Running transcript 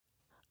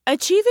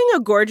Achieving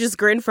a gorgeous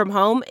grin from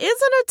home isn't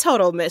a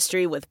total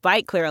mystery with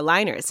Byte Clear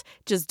aligners.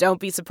 Just don't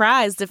be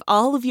surprised if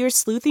all of your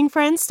sleuthing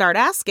friends start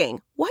asking,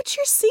 "What's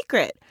your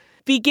secret?"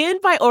 Begin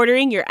by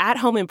ordering your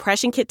at-home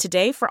impression kit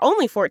today for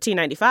only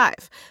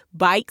 $14.95.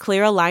 Byte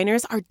Clear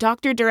aligners are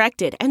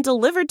doctor-directed and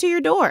delivered to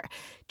your door.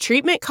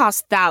 Treatment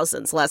costs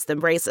thousands less than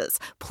braces.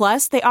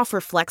 Plus, they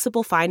offer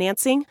flexible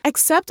financing,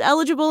 accept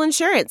eligible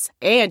insurance,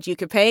 and you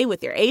can pay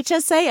with your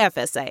HSA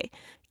FSA.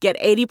 Get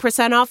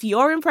 80% off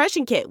your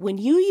impression kit when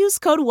you use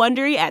code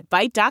WONDERY at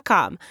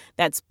Byte.com.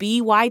 That's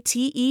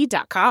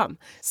BYTE.com.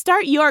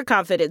 Start your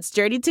confidence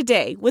journey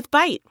today with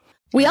Byte.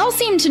 We all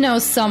seem to know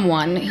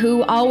someone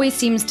who always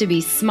seems to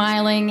be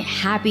smiling,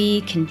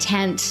 happy,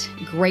 content,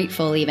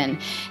 grateful even.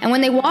 And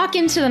when they walk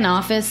into an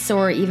office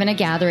or even a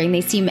gathering,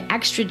 they seem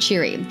extra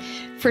cheery.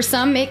 For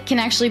some, it can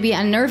actually be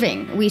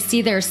unnerving. We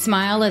see their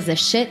smile as a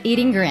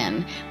shit-eating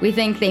grin. We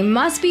think they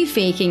must be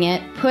faking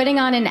it, putting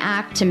on an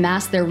act to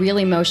mask their real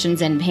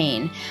emotions and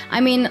pain. I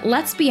mean,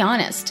 let's be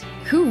honest.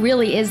 Who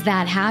really is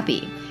that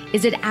happy?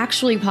 Is it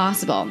actually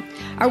possible?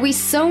 Are we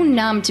so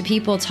numb to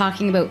people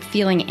talking about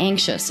feeling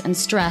anxious and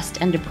stressed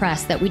and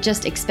depressed that we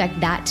just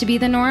expect that to be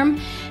the norm?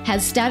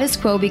 Has status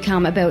quo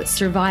become about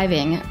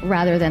surviving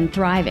rather than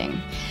thriving?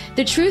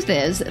 The truth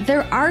is,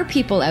 there are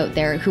people out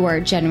there who are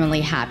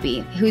genuinely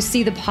happy, who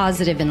see the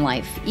positive in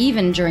life,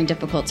 even during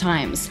difficult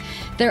times.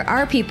 There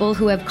are people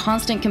who have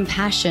constant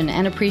compassion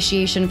and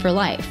appreciation for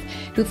life,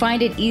 who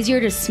find it easier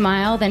to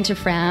smile than to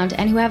frown,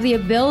 and who have the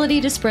ability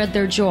to spread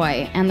their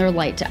joy and their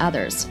light to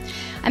others.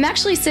 I'm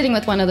actually sitting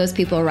with one of those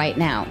people right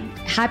now,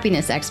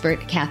 happiness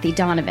expert Kathy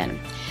Donovan.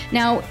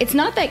 Now, it's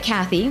not that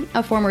Kathy,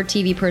 a former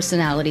TV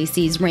personality,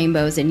 sees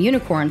rainbows and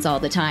unicorns all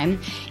the time.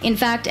 In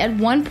fact, at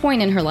one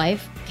point in her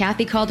life,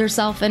 Kathy called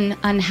herself an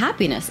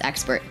unhappiness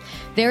expert,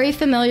 very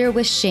familiar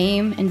with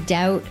shame and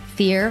doubt,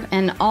 fear,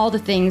 and all the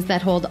things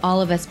that hold all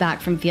of us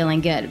back from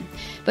feeling good.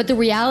 But the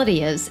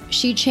reality is,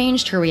 she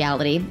changed her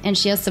reality, and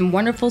she has some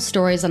wonderful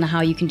stories on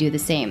how you can do the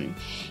same.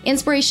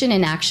 Inspiration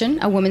in Action,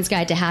 A Woman's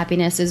Guide to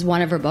Happiness, is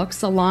one of her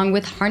books, along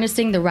with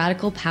Harnessing the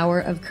Radical Power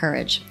of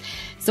Courage.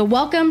 So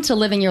welcome to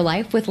Living Your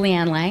Life with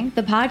Leanne Lang,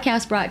 the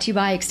podcast brought to you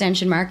by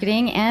Extension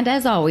Marketing. And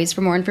as always, for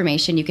more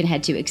information, you can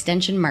head to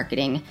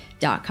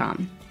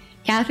extensionmarketing.com.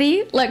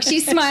 Kathy, look,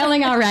 she's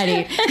smiling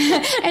already.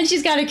 And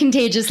she's got a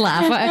contagious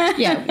laugh.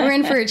 Yeah, we're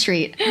in for a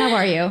treat. How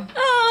are you?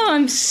 Oh,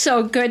 I'm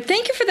so good.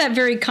 Thank you for that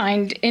very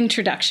kind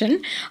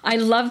introduction. I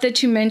love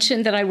that you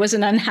mentioned that I was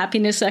an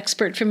unhappiness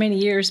expert for many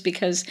years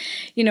because,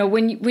 you know,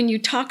 when you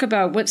talk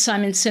about what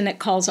Simon Sinek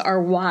calls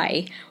our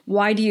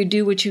why do you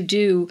do what you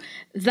do?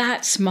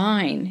 That's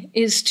mine,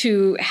 is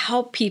to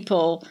help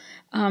people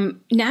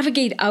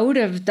navigate out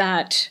of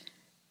that,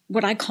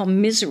 what I call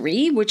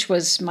misery, which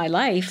was my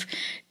life,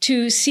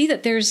 to see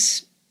that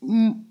there's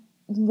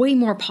way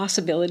more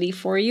possibility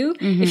for you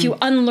if you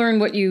unlearn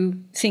what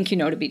you think you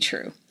know to be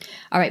true.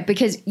 All right,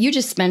 because you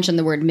just mentioned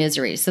the word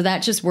misery. So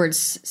that just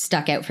words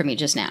stuck out for me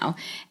just now.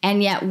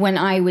 And yet when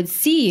I would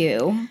see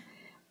you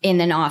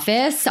in an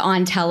office,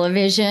 on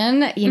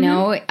television, you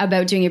know,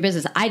 about doing your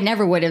business, I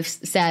never would have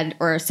said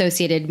or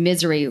associated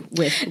misery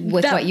with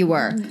that, what you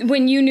were.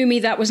 When you knew me,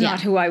 that was not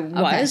who I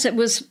was. Okay. It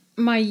was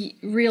my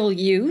real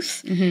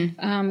youth.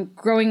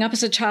 Growing up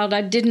as a child,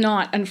 I did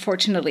not,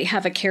 unfortunately,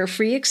 have a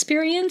carefree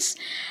experience.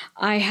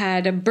 I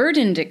had a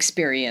burdened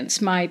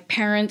experience. My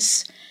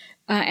parents,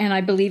 and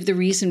I believe the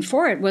reason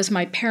for it was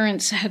my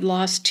parents had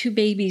lost 2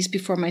 babies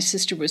before my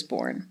sister was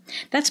born.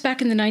 That's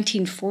back in the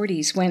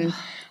 1940s when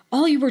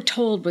all you were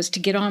told was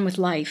to get on with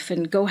life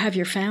and go have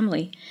your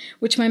family,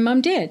 which my mom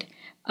did.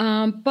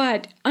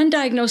 But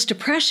undiagnosed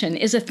depression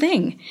is a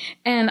thing.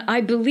 And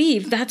I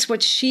believe that's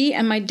what she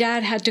and my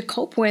dad had to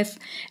cope with.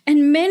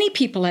 And many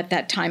people at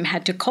that time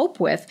had to cope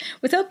with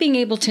without being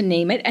able to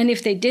name it. And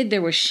if they did,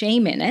 there was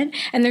shame in it.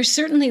 And there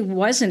certainly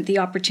wasn't the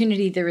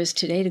opportunity there is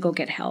today to go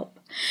get help.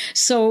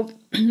 So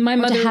my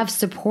mother... to have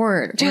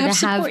support. To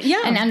have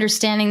an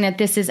understanding that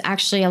this is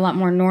actually a lot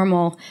more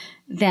normal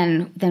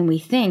than we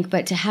think.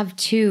 But to have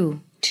two.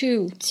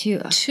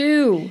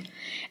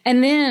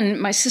 And then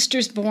my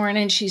sister's born,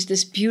 and she's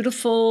this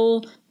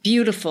beautiful,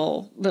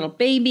 beautiful little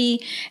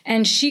baby.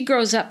 And she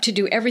grows up to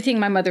do everything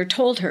my mother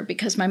told her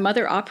because my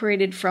mother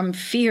operated from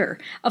fear,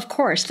 of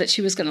course, that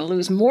she was going to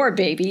lose more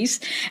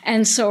babies.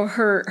 And so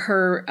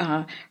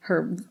her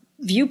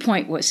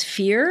viewpoint was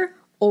fear,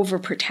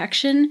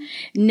 overprotection,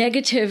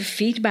 negative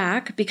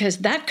feedback, because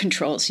that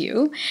controls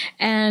you.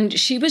 And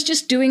she was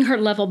just doing her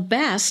level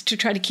best to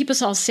try to keep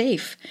us all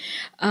safe.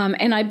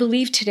 And I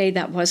believe today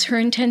that was her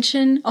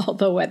intention,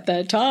 although at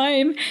the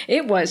time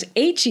it was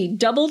HE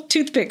double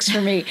toothpicks for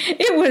me.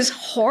 It was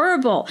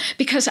horrible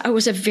because I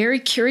was a very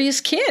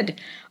curious kid.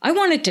 I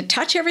wanted to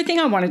touch everything.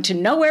 I wanted to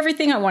know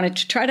everything. I wanted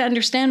to try to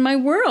understand my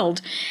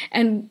world.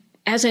 And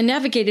as I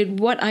navigated,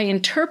 what I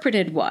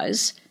interpreted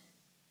was,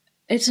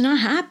 it's not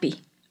happy.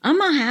 I'm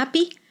not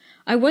happy.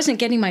 I wasn't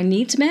getting my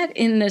needs met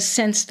in the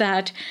sense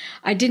that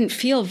I didn't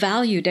feel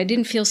valued. I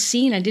didn't feel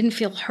seen. I didn't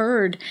feel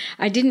heard.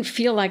 I didn't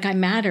feel like I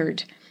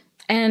mattered.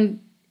 And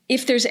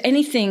if there's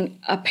anything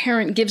a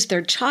parent gives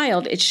their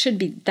child, it should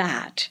be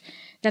that.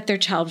 that their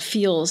child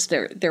feels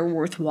they're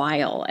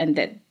worthwhile and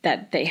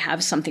that they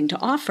have something to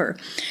offer.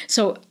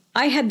 So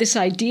I had this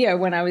idea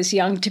when I was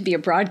young to be a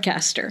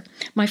broadcaster.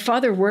 My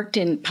father worked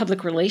in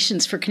public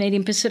relations for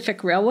Canadian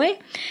Pacific Railway,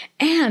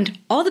 and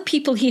all the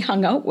people he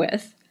hung out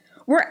with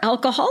were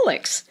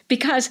alcoholics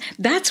because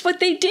that's what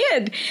they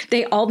did.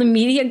 All the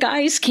media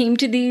guys came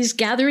to these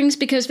gatherings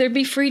because there'd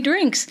be free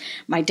drinks.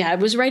 My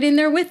dad was right in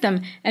there with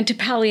them. And to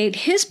palliate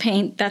his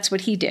pain, that's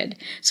what he did.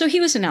 So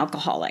he was an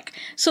alcoholic.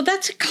 So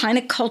that's the kind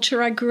of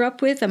culture I grew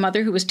up with, a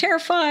mother who was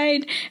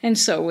terrified and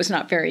so was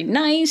not very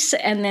nice.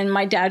 And then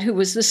my dad, who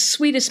was the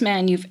sweetest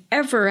man you've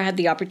ever had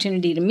the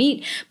opportunity to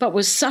meet, but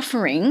was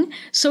suffering.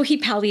 So he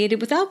palliated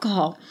with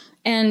alcohol.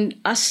 And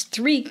us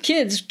 3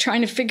 kids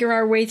trying to figure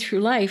our way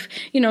through life,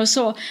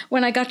 so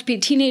when I got to be a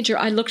teenager,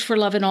 I looked for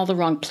love in all the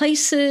wrong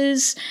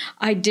places.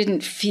 I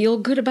didn't feel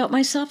good about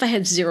myself. I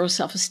had 0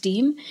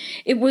 self-esteem.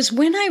 It was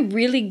when I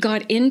really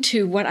got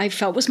into what I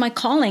felt was my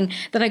calling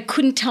that I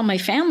couldn't tell my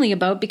family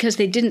about because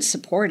they didn't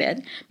support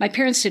it. My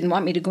parents didn't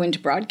want me to go into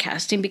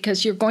broadcasting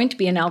because you're going to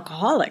be an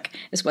alcoholic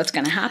is what's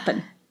going to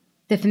happen.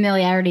 The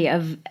familiarity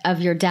of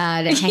your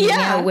dad hanging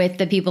out with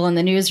the people in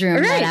the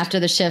newsroom right after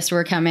the shifts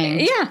were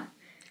coming. Yeah.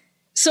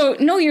 So,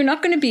 no, you're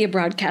not going to be a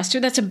broadcaster.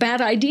 That's a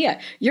bad idea.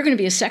 You're going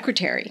to be a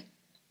secretary.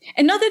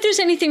 And not that there's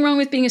anything wrong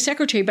with being a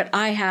secretary, but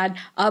I had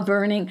a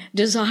burning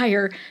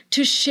desire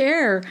to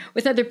share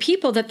with other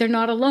people that they're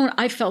not alone.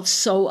 I felt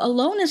so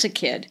alone as a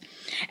kid.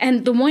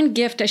 And the one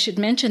gift I should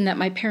mention that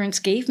my parents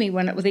gave me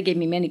they gave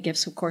me many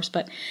gifts, of course,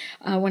 but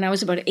when I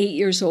was about 8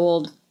 years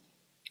old,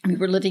 we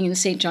were living in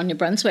St. John, New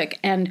Brunswick,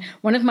 and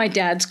one of my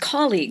dad's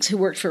colleagues who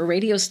worked for a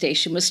radio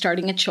station was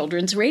starting a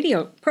children's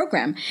radio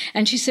program.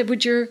 And she said,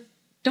 would your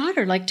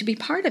daughter like to be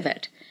part of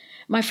it?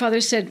 My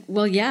father said,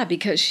 well, yeah,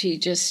 because she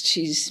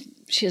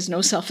has no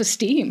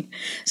self-esteem.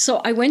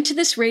 So I went to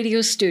this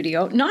radio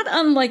studio, not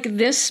unlike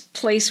this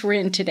place we're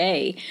in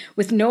today,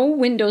 with no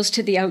windows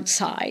to the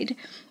outside,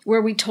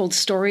 where we told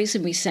stories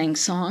and we sang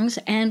songs,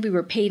 and we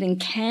were paid in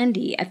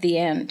candy at the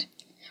end.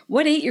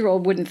 What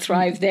 8-year-old wouldn't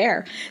thrive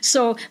there?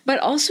 So, but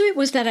also it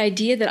was that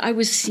idea that I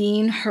was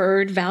seen,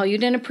 heard,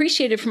 valued, and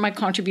appreciated for my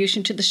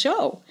contribution to the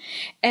show.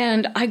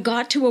 And I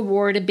got to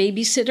award a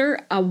babysitter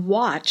a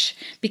watch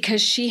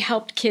because she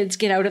helped kids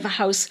get out of a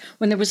house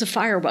when there was a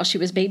fire while she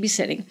was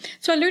babysitting.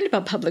 So I learned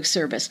about public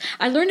service.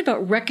 I learned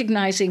about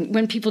recognizing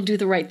when people do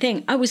the right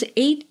thing. I was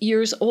 8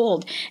 years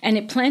old, and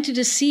it planted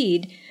a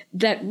seed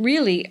that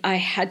really I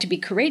had to be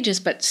courageous,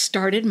 but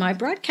started my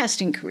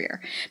broadcasting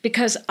career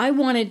because I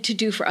wanted to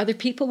do for other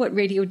people what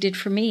radio did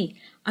for me.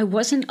 I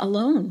wasn't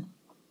alone,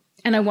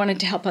 and I wanted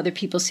to help other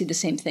people see the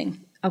same thing.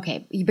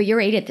 Okay, but you're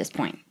 8 at this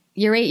point.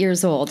 You're 8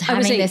 years old,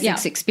 having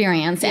this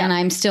experience, and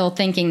I'm still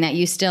thinking that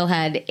you still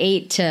had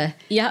 8 to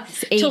 18.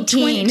 Till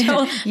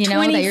 24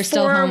 that you're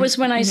still home. Was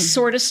when I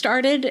sort of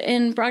started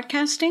in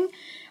broadcasting.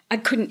 I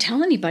couldn't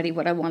tell anybody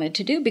what I wanted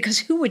to do because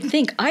who would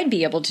think I'd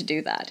be able to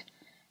do that?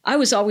 I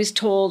was always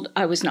told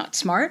I was not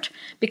smart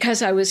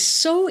because I was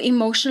so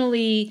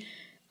emotionally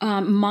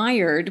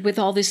mired with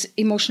all this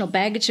emotional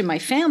baggage in my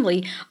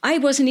family. I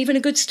wasn't even a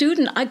good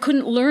student. I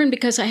couldn't learn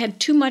because I had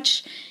too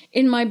much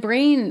in my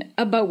brain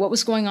about what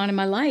was going on in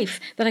my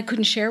life that I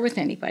couldn't share with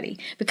anybody.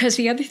 Because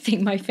the other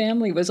thing my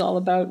family was all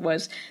about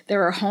was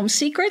there are home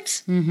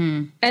secrets,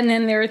 and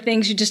then there are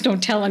things you just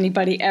don't tell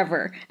anybody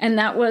ever. And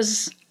that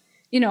was...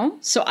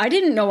 so I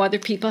didn't know other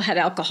people had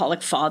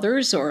alcoholic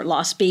fathers or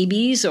lost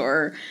babies,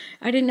 or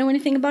I didn't know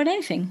anything about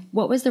anything.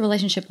 What was the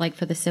relationship like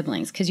for the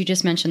siblings? Because you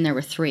just mentioned there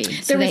were 3.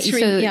 There were 3,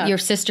 So your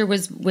sister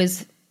was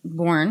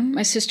born?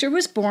 My sister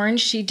was born.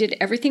 She did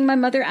everything my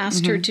mother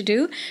asked her to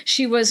do.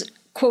 She was,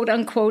 quote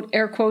unquote,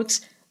 air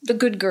quotes, the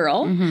good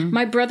girl.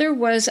 My brother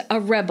was a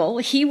rebel.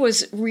 He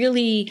was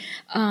really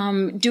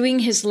doing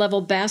his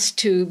level best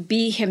to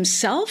be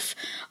himself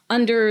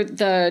under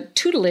the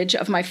tutelage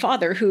of my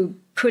father, who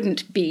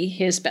couldn't be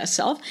his best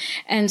self.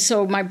 And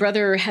so my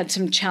brother had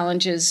some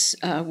challenges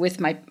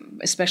with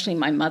especially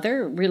my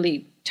mother,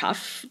 really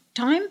tough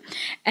time.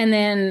 And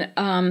then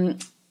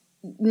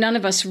none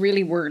of us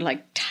really were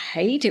like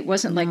tight. It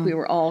wasn't like we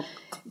were all,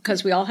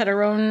 because we all had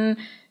our own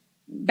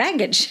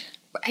baggage.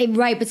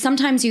 Right, but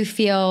sometimes you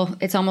feel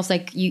it's almost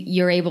like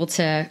you're able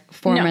to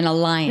form an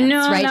alliance,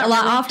 right?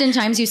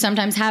 Oftentimes you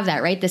sometimes have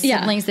that, right? The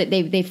siblings that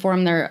they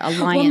form their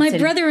alliance. Well, my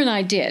brother and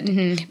I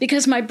did,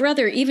 because my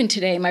brother, even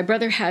today, my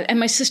brother had, and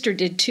my sister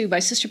did too. My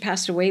sister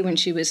passed away when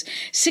she was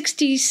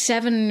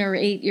 67 or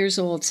 8 years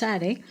old,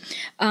 sad, eh?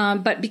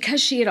 But because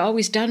she had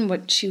always done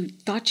what she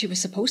thought she was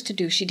supposed to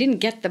do, she didn't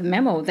get the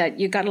memo that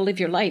you got to live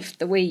your life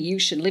the way you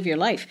should live your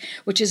life,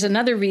 which is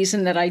another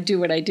reason that I do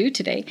what I do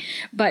today.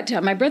 But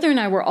my brother and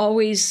I were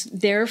always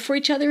there for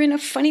each other in a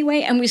funny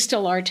way, and we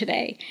still are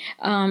today.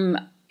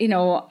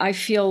 I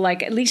feel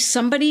like at least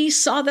somebody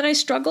saw that I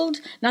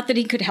struggled. Not that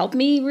he could help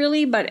me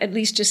really, but at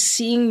least just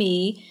seeing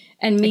me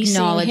and me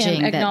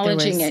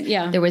acknowledging it.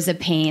 Yeah, there was a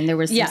pain, there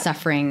was some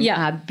suffering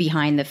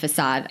behind the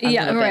facade a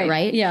little bit,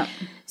 right? Yeah.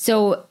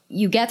 So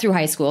you get through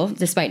high school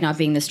despite not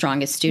being the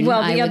strongest student.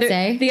 Well,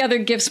 the other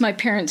gifts my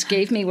parents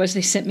gave me was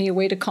they sent me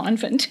away to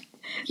convent.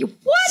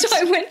 What? So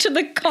I went to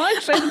the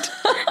convent.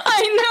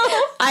 I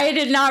know. I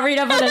did not read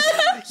up on this.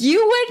 You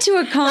went to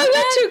a convent?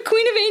 I went to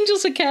Queen of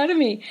Angels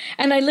Academy,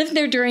 and I lived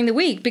there during the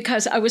week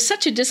because I was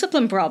such a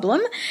discipline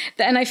problem,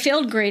 and I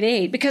failed grade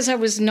 8 because I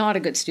was not a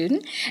good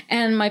student.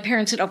 And my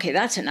parents said, okay,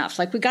 that's enough.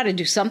 Like, we got to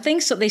do something.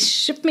 So they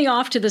shipped me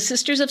off to the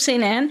Sisters of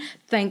St. Anne.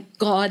 Thank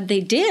God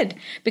they did,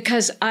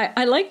 because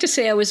I like to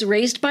say I was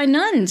raised by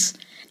nuns.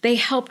 They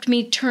helped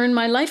me turn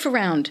my life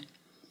around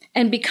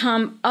and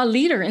become a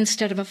leader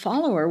instead of a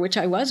follower, which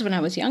I was when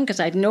I was young, because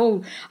I had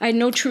no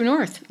true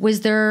north.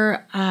 Was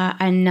there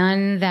a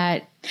nun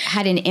that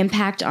had an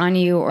impact on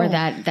you, or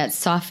that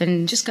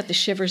softened? Just got the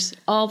shivers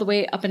all the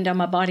way up and down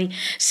my body.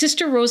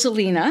 Sister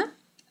Rosalina,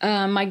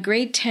 my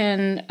grade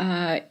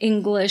 10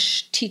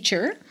 English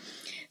teacher,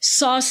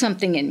 saw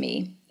something in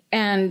me.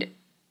 And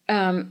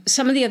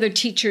some of the other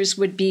teachers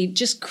would be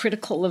just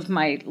critical of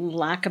my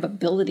lack of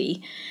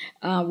ability,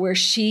 where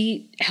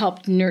she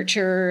helped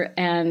nurture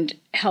and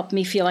helped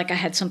me feel like I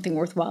had something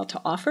worthwhile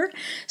to offer.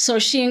 So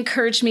she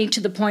encouraged me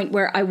to the point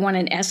where I won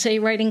an essay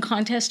writing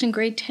contest in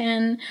grade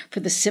 10 for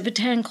the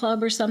Civitan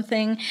Club or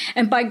something.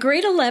 And by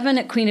grade 11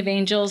 at Queen of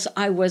Angels,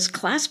 I was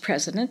class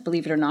president,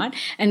 believe it or not,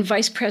 and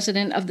vice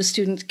president of the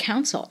student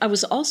council. I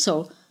was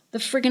also the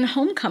friggin'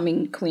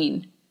 homecoming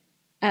queen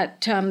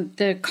at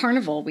the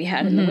carnival we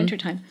had in the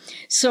wintertime.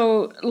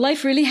 So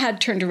life really had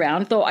turned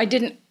around, though I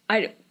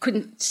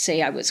couldn't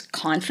say I was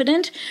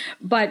confident.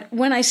 But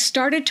when I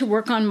started to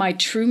work on my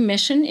true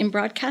mission in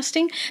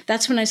broadcasting,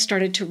 that's when I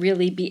started to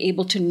really be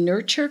able to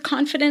nurture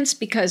confidence,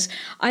 because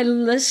I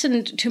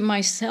listened to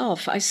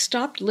myself. I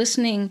stopped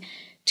listening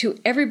to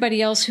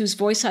everybody else whose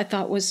voice I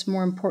thought was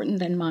more important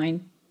than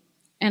mine.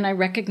 And I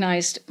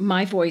recognized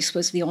my voice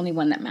was the only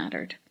one that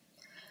mattered.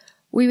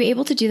 Were you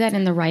able to do that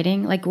in the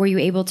writing? Like, were you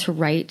able to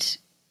write,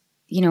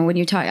 when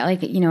you talk,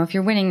 like, if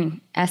you're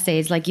winning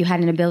essays, like, you had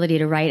an ability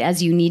to write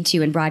as you need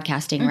to in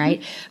broadcasting,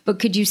 right? But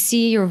could you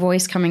see your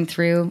voice coming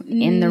through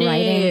in the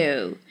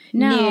writing?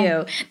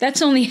 No.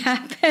 That's only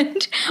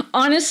happened,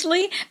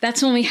 honestly,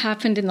 that's only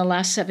happened in the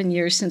last 7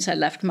 years since I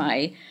left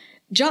my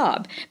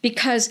job.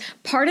 Because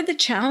part of the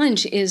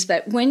challenge is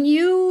that when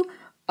you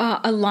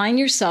align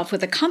yourself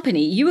with a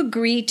company, you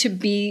agree to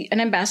be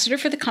an ambassador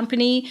for the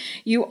company,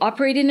 you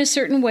operate in a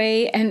certain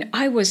way. And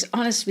I was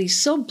honestly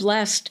so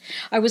blessed.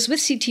 I was with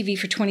CTV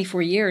for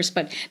 24 years,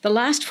 but the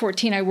last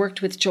 14 I worked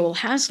with Joel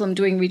Haslam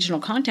doing regional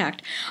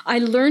contact. I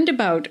learned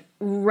about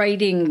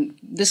writing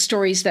the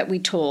stories that we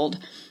told.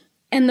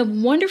 And the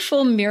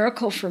wonderful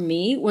miracle for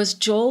me was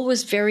Joel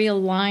was very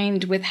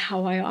aligned with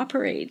how I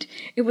operate.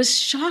 It was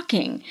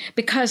shocking,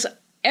 because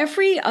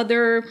every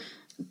other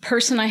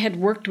person I had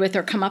worked with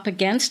or come up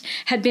against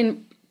had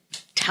been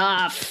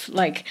tough.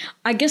 Like,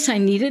 I guess I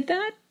needed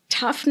that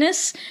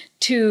toughness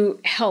to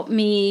help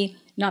me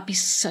not be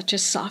such a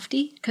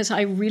softie, because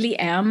I really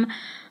am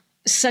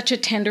such a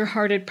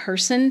tender-hearted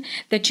person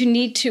that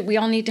we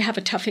all need to have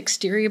a tough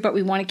exterior, but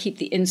we want to keep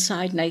the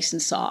inside nice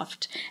and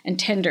soft and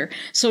tender.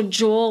 So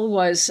Joel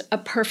was a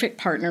perfect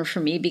partner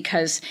for me,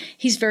 because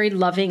he's very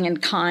loving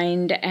and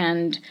kind,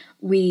 and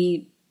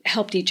we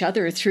helped each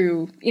other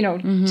through,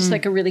 just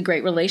like a really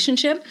great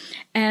relationship.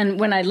 And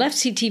when I left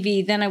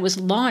CTV, then I was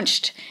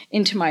launched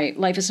into my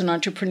life as an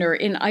entrepreneur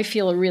in, I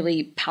feel, a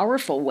really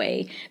powerful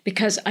way,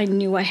 because I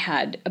knew I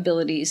had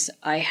abilities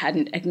I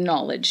hadn't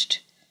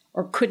acknowledged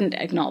or couldn't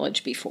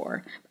acknowledge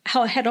before.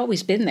 How had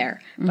always been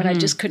there, but I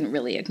just couldn't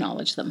really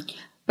acknowledge them.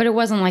 But it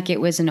wasn't like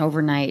it was an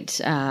overnight,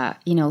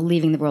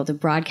 leaving the world of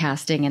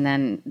broadcasting, and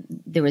then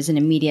there was an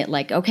immediate,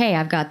 like, okay,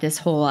 I've got this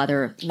whole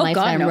other life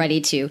that I'm ready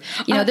to.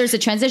 There's a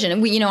transition.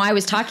 And we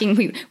were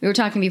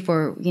talking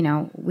before,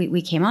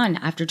 we came on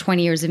after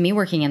 20 years of me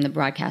working in the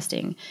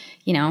broadcasting.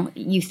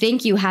 You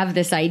think you have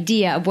this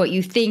idea of what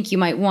you think you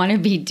might want to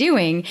be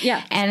doing.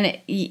 Yeah. And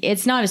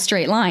it's not a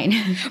straight line.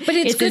 But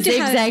it's good a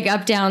zigzag,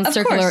 up, down,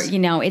 circular,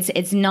 course.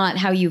 It's not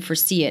how you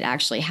foresee it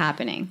actually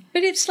happening.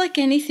 But it's like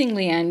anything,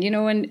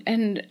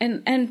 Leanne,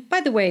 and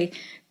by the way,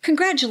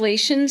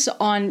 congratulations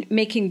on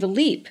making the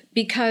leap,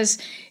 because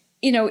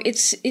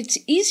it's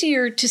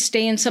easier to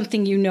stay in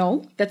something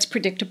that's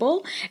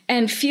predictable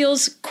and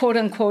feels, quote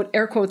unquote,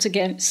 air quotes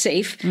again,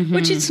 safe,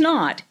 which it's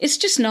not. It's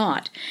just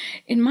not.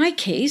 In my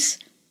case,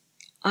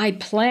 I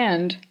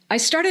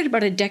started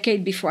about a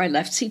decade before I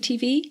left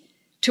CTV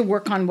to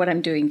work on what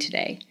I'm doing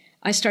today.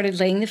 I started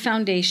laying the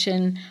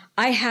foundation.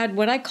 I had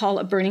what I call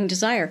a burning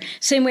desire.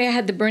 Same way I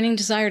had the burning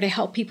desire to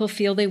help people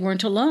feel they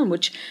weren't alone,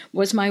 which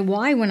was my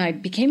why when I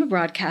became a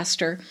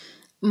broadcaster.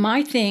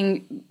 My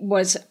thing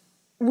was,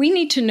 we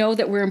need to know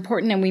that we're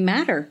important and we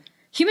matter.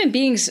 Human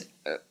beings,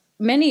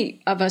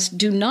 many of us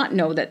do not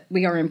know that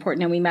we are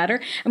important and we matter,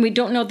 and we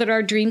don't know that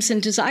our dreams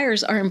and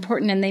desires are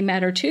important and they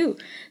matter too.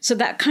 So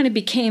that kind of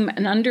became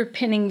an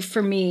underpinning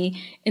for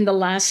me in the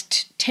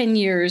last 10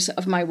 years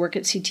of my work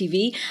at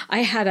CTV.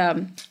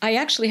 I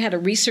actually had a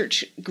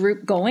research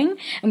group going,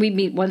 and we'd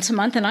meet once a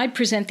month, and I'd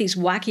present these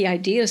wacky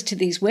ideas to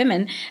these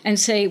women and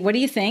say, what do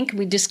you think?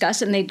 We'd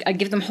discuss, and I'd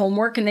give them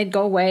homework, and they'd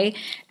go away.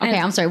 Okay,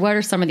 I'm sorry. What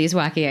are some of these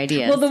wacky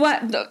ideas? Well,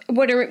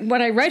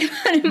 what I write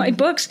about in my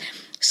books,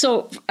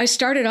 So I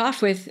started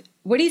off with,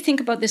 what do you think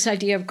about this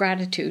idea of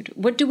gratitude?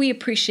 What do we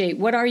appreciate?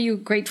 What are you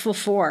grateful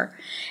for?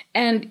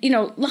 And,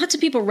 lots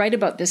of people write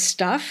about this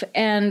stuff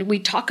and we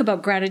talk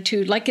about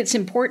gratitude like it's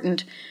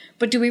important.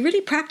 But do we really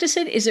practice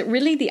it? Is it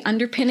really the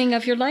underpinning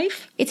of your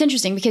life? It's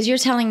interesting because you're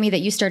telling me that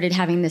you started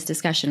having this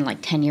discussion like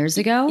 10 years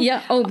ago.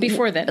 Yeah. Oh,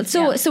 before then.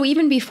 So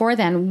even before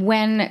then,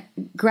 when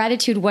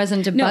gratitude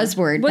wasn't a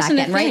buzzword back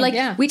then, right?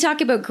 Like we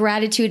talk about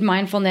gratitude,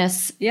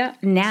 mindfulness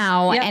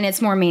now, and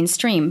it's more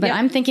mainstream. But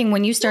I'm thinking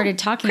when you started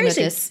talking about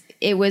this,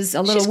 it was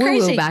a little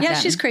woo-woo back then. Yeah,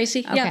 she's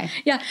crazy. Okay.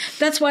 Yeah.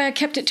 That's why I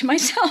kept it to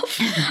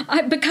myself.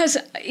 Because,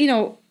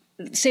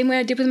 same way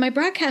I did with my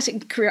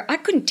broadcasting career. I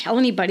couldn't tell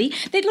anybody.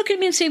 They'd look at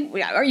me and say,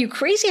 are you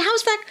crazy?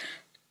 How's that?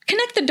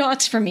 Connect the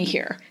dots for me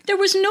here. There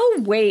was no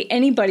way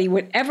anybody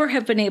would ever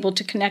have been able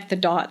to connect the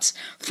dots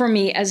for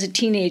me as a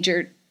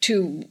teenager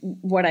to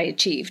what I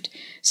achieved.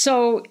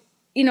 So,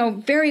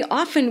 very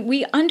often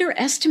we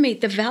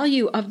underestimate the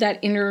value of that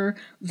inner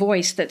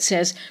voice that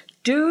says,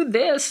 do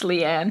this,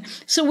 Leanne.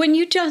 So when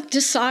you just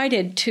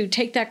decided to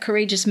take that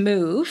courageous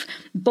move,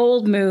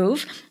 bold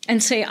move,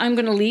 and say, I'm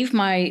going to leave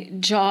my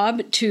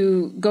job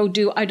to go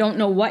do I don't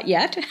know what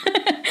yet,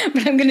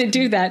 but I'm going to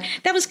do that.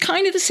 That was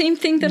kind of the same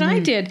thing that I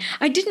did.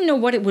 I didn't know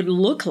what it would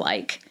look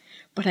like,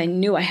 but I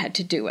knew I had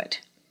to do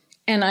it.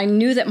 And I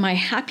knew that my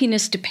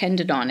happiness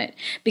depended on it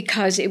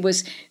because it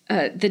was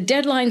the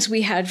deadlines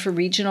we had for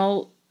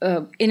regional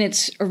in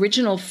its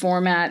original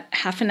format,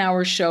 half an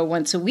hour show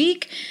once a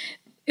week.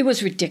 It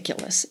was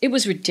ridiculous.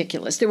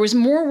 There was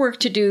more work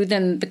to do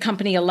than the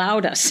company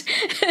allowed us.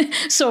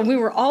 So we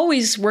were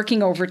always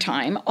working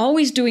overtime,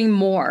 always doing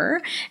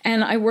more.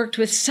 And I worked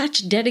with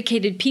such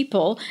dedicated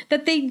people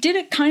that they did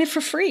it kind of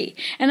for free.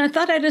 And I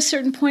thought at a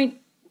certain point,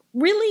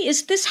 really,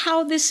 is this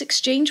how this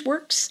exchange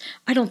works?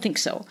 I don't think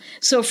so.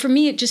 So for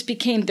me, it just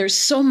became, there's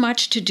so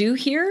much to do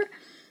here.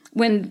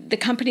 When the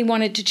company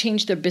wanted to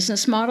change their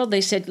business model,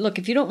 they said, look,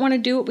 if you don't want to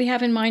do what we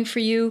have in mind for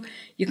you,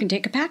 you can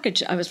take a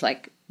package. I was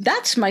like,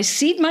 that's my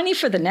seed money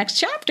for the next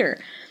chapter.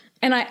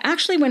 And I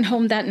actually went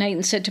home that night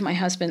and said to my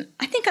husband,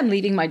 I think I'm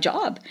leaving my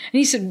job. And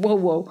he said,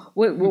 whoa,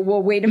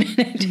 wait a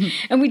minute.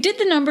 And we did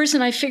the numbers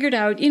and I figured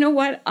out, you know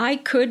what? I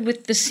could,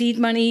 with the seed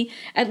money,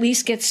 at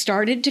least get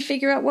started to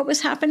figure out what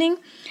was happening.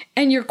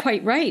 And you're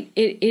quite right.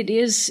 It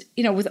is,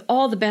 with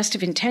all the best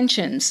of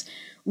intentions,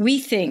 we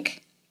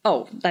think,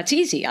 oh, that's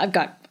easy. I've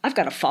got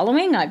a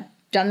following. I've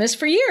done this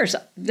for years.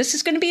 This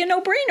is going to be a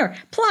no-brainer.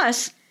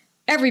 Plus,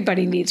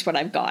 everybody needs what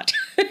I've got.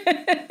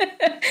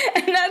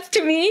 And that's,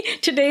 to me,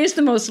 today is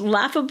the most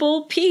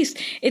laughable piece.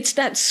 It's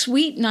that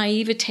sweet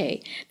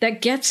naivete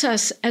that gets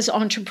us as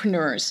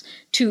entrepreneurs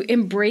to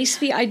embrace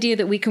the idea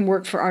that we can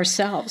work for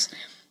ourselves.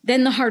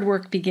 Then the hard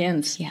work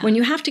begins. Yeah. When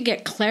you have to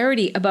get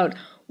clarity about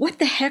what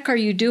the heck are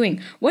you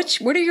doing? What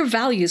are your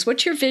values?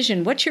 What's your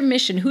vision? What's your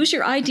mission? Who's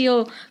your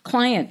ideal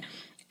client?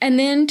 And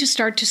then to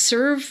start to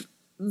serve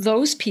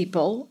those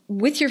people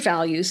with your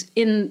values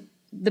in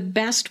the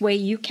best way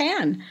you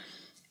can.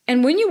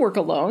 And when you work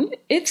alone,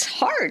 it's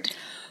hard.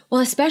 Well,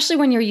 especially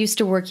when you're used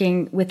to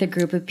working with a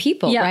group of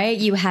people, right?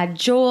 You had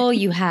Joel,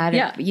 you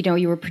had,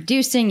 you were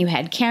producing, you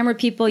had camera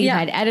people, you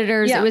had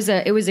editors. Yeah.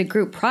 It was a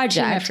group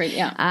project. Team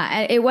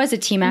effort, it was a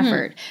team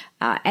effort.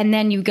 And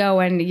then you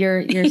go and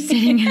you're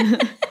sitting,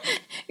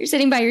 you're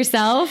sitting by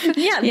yourself.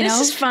 Yeah, this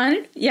is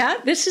fun. Yeah,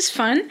 this is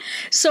fun.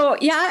 So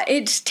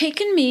it's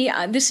taken me,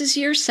 this is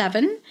year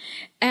 7.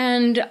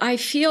 And I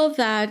feel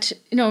that,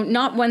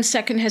 not 1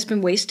 second has been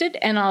wasted.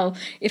 And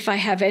if I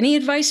have any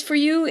advice for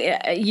you,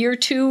 year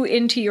 2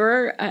 into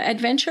your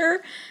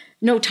adventure,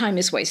 no time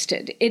is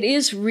wasted. It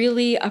is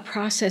really a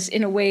process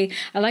in a way.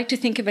 I like to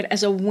think of it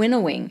as a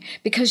winnowing,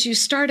 because you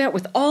start out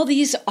with all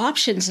these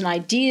options and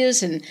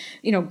ideas and,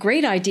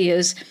 great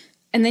ideas.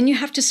 And then you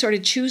have to sort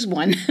of choose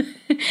one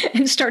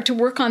and start to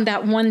work on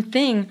that one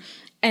thing.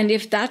 And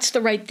if that's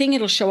the right thing,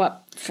 it'll show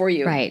up for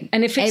you. Right.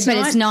 And if it's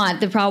it's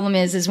not, the problem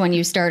is when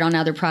you start on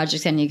other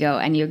projects and you go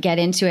and you get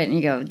into it and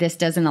you go, this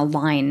doesn't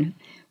align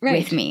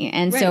with me.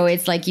 And so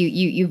it's like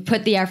you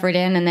put the effort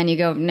in and then you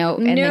go, no.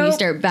 And then you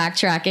start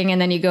backtracking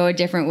and then you go a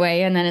different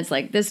way. And then it's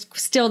like, this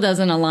still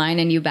doesn't align,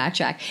 and you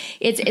backtrack.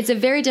 It's a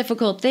very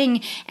difficult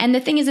thing. And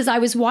the thing is I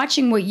was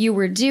watching what you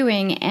were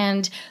doing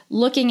and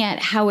looking at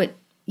how it,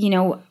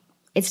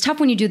 it's tough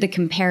when you do the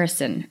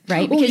comparison,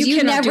 right? Because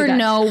you never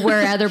know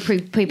where other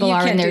people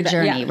are in their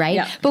journey, right?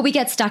 Yeah. But we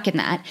get stuck in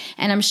that.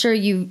 And I'm sure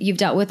you've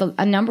dealt with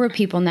a number of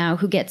people now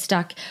who get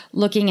stuck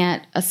looking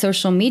at a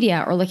social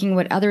media or looking at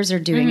what others are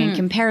doing in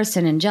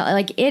comparison. And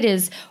it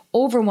is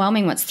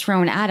overwhelming what's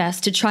thrown at us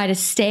to try to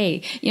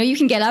stay. You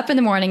can get up in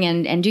the morning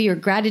and do your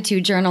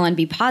gratitude journal and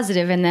be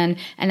positive, and then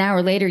an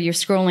hour later you're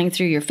scrolling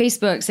through your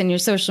Facebooks and your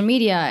social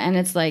media, and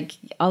it's like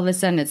all of a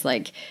sudden it's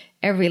like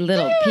every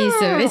little piece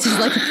of it's just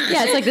like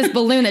it's like this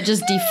balloon that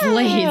just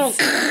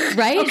deflates,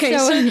 right? Okay,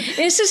 so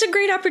this is a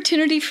great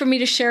opportunity for me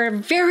to share a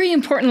very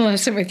important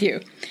lesson with you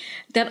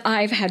that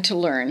I've had to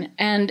learn,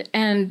 and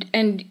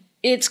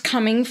it's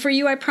coming for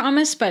you, I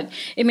promise, but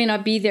it may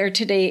not be there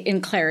today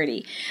in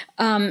clarity.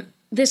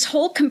 This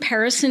whole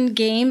comparison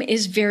game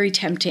is very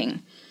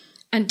tempting.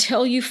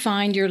 until you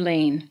find your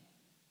lane.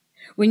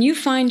 When you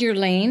find your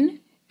lane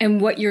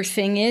and what your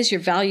thing is,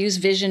 your values,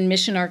 vision,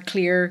 mission are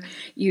clear,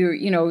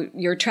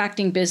 you're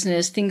attracting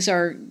business, things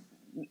are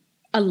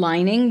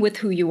aligning with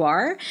who you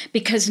are,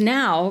 because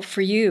now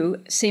for you,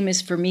 same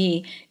as for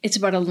me, it's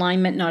about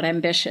alignment, not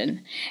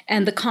ambition.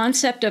 And the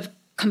concept of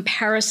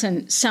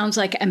comparison sounds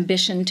like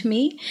ambition to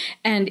me,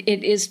 and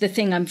it is the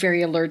thing I'm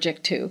very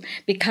allergic to,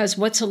 because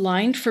what's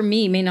aligned for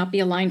me may not be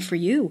aligned for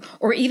you,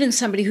 or even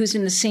somebody who's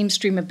in the same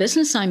stream of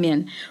business I'm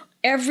in.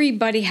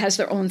 Everybody has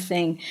their own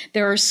thing.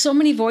 There are so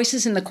many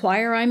voices in the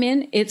choir I'm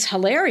in. It's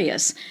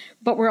hilarious,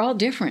 but we're all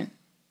different.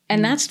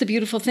 And that's the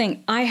beautiful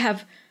thing. I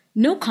have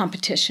no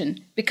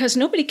competition because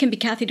nobody can be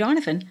Kathy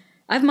Donovan.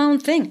 I have my own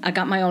thing. I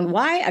got my own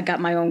why. I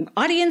got my own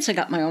audience. I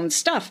got my own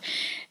stuff.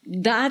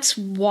 That's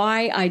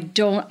why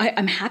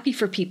I'm happy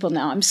for people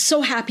now. I'm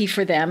so happy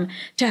for them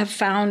to have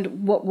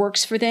found what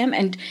works for them.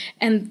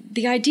 And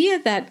the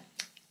idea that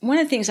one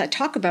of the things I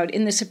talk about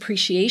in this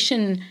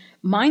appreciation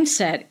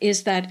mindset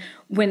is that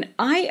when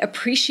I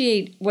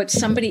appreciate what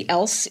somebody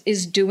else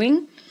is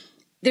doing,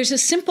 there's a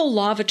simple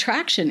law of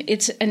attraction.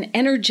 It's an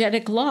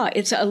energetic law.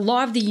 It's a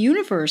law of the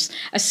universe,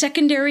 a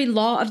secondary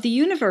law of the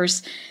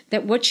universe,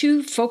 that what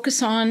you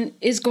focus on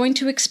is going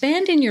to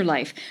expand in your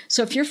life.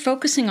 So if you're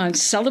focusing on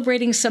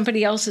celebrating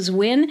somebody else's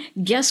win,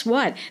 guess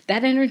what?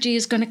 That energy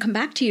is going to come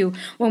back to you.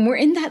 When we're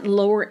in that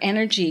lower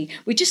energy,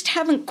 we just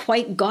haven't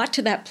quite got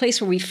to that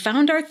place where we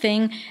found our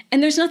thing.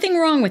 And there's nothing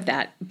wrong with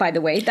that, by the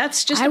way.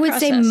 That's just I would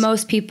process. say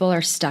most people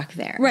are stuck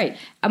there. Right.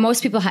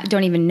 Most people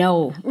don't even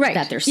know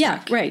that they're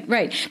stuck. Yeah,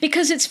 right.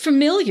 Because it's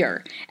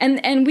familiar.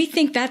 And we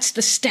think that's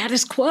the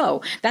status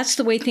quo. That's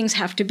the way things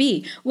have to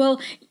be. Well,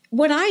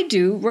 what I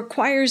do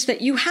requires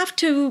that you have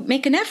to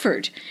make an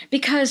effort,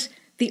 because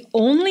the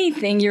only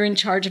thing you're in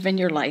charge of in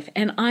your life,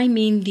 and I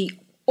mean the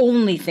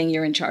only thing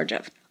you're in charge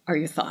of, are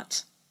your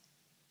thoughts.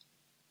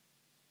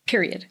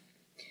 Period.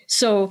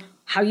 So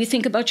how you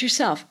think about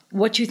yourself,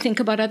 what you think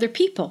about other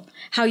people,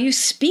 how you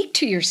speak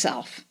to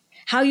yourself,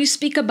 how you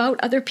speak about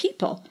other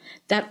people,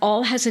 that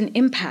all has an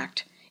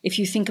impact if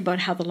you think about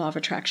how the law of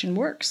attraction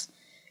works.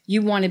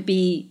 You want to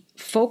be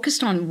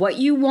focused on what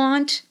you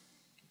want,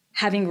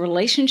 having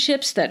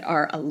relationships that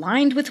are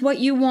aligned with what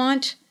you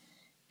want,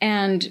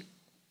 and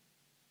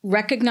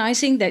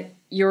recognizing that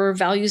your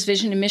values,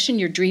 vision, and mission,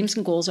 your dreams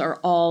and goals are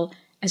all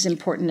as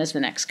important as the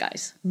next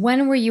guy's.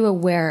 When were you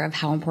aware of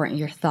how important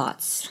your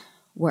thoughts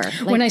were?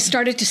 When I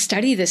started to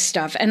study this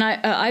stuff, and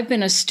I've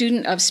been a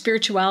student of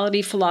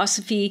spirituality,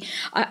 philosophy.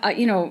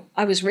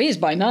 I was raised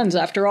by nuns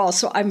after all,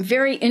 so I'm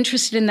very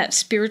interested in that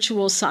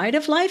spiritual side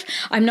of life.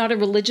 I'm not a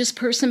religious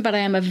person, but I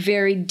am a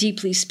very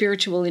deeply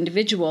spiritual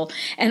individual,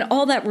 and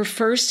all that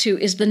refers to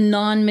is the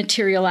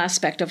non-material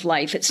aspect of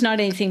life. It's not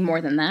anything more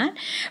than that,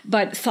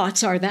 but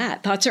thoughts are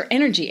that. Thoughts are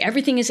energy.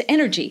 Everything is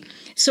energy.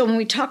 So when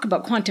we talk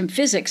about quantum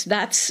physics,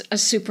 that's a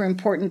super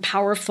important,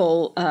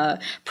 powerful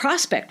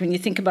prospect when you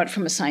think about it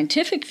from a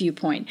scientific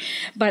viewpoint.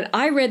 But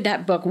I read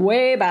that book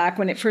way back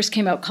when it first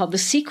came out called The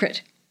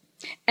Secret.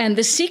 And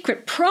The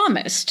Secret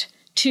promised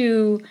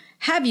to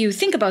have you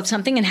think about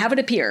something and have it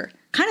appear,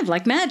 kind of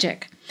like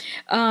magic.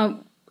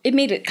 It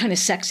made it kind of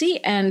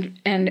sexy,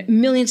 and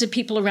millions of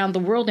people around the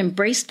world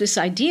embraced this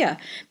idea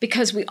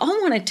because we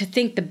all wanted to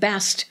think the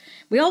best.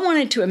 We all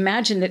wanted to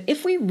imagine that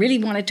if we really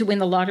wanted to win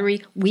the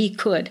lottery, we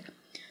could.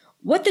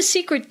 What The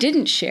Secret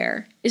didn't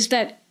share is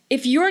that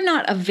if you're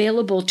not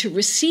available to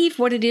receive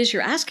what it is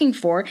you're asking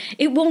for,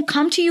 it won't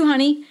come to you,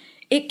 honey.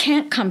 It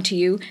can't come to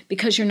you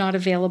because you're not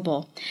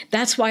available.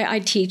 That's why I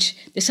teach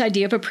this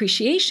idea of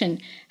appreciation,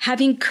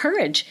 having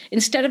courage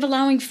instead of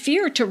allowing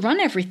fear to run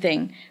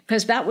everything,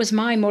 because that was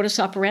my modus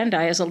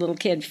operandi as a little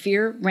kid.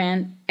 Fear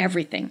ran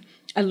everything.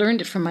 I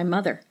learned it from my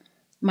mother,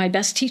 my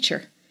best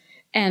teacher.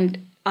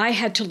 And I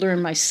had to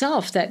learn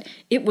myself that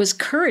it was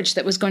courage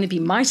that was going to be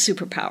my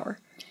superpower.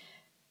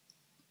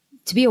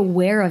 To be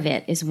aware of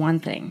it is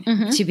one thing.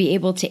 Mm-hmm. To be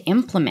able to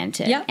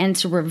implement it and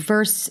to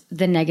reverse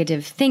the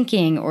negative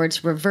thinking or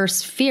to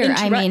reverse fear.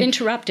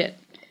 Interrupt it.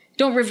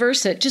 Don't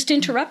reverse it. Just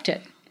interrupt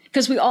it.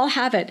 Because we all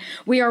have it.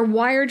 We are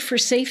wired for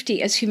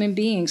safety as human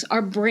beings.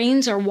 Our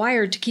brains are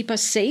wired to keep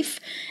us safe.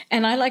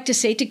 And I like to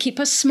say to keep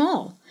us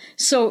small.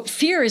 So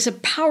fear is a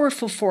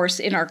powerful force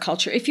in our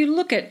culture. If you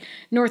look at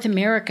North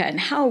America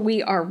and how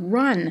we are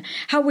run,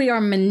 how we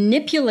are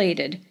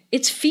manipulated,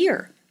 it's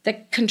fear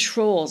that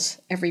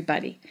controls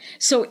everybody.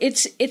 So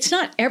it's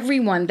not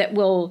everyone that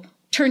will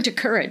turn to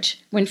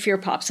courage when fear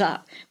pops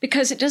up,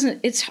 because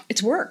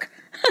it's work.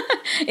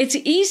 It's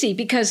easy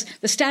because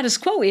the status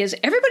quo is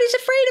everybody's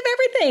afraid of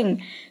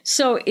everything.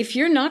 So if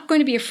you're not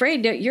going to be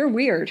afraid, you're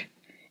weird.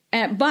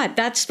 But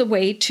that's the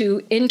way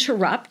to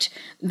interrupt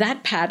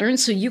that pattern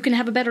so you can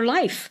have a better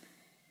life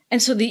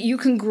and so that you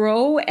can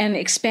grow and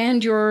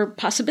expand your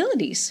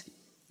possibilities.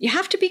 You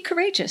have to be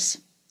courageous.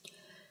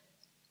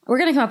 We're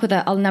going to come up with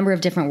a number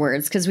of different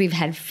words because we've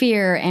had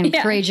fear and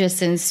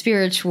courageous and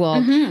spiritual.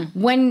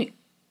 Mm-hmm.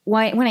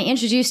 When I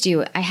introduced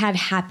you, I had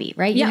happy,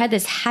 right? Yeah. You had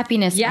this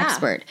happiness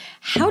expert.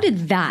 How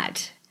did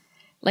that,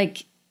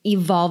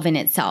 evolve in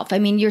itself? I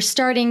mean, you're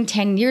starting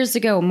 10 years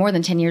ago, more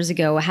than 10 years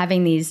ago,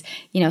 having these,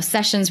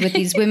 sessions with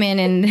these women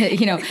in,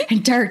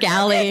 in dark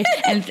alley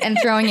and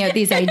throwing out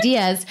these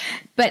ideas.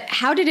 But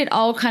how did it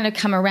all kind of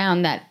come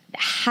around that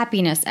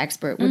happiness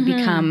expert would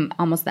become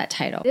almost that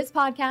title? This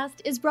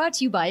podcast is brought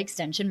to you by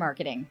Extension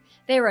Marketing.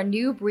 They are a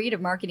new breed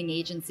of marketing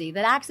agency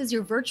that acts as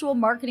your virtual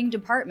marketing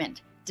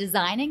department,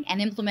 designing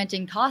and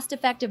implementing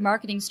cost-effective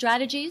marketing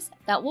strategies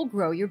that will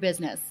grow your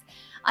business.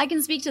 I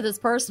can speak to this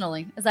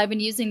personally, as I've been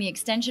using the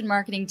Extension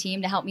Marketing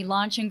team to help me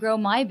launch and grow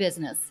my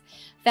business.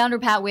 Founder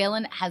Pat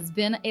Whalen has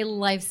been a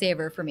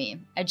lifesaver for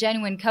me, a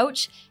genuine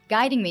coach,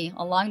 guiding me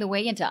along the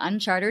way into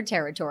uncharted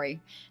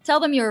territory. Tell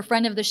them you're a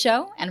friend of the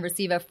show and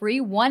receive a free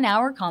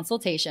 1-hour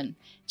consultation.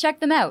 Check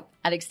them out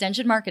at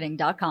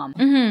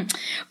extensionmarketing.com.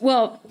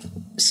 Well,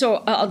 so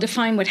I'll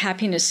define what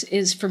happiness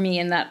is for me,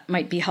 and that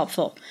might be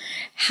helpful.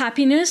 My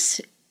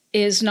happiness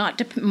is not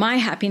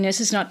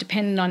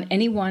dependent on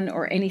anyone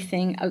or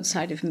anything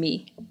outside of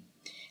me.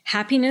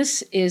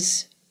 Happiness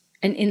is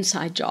an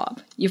inside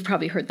job. You've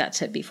probably heard that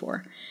said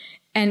before.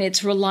 And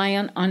it's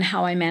reliant on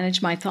how I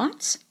manage my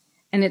thoughts,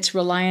 and it's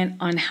reliant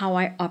on how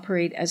I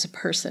operate as a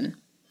person.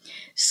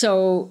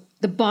 So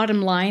the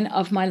bottom line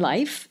of my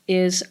life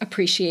is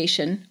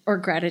appreciation or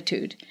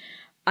gratitude.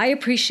 I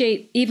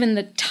appreciate even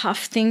the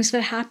tough things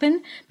that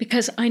happen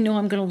because I know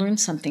I'm going to learn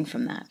something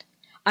from that.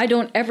 I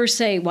don't ever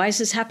say, why is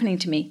this happening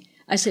to me?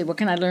 I say, what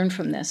can I learn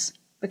from this?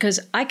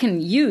 Because I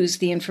can use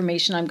the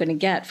information I'm going to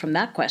get from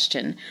that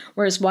question.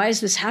 Whereas, why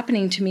is this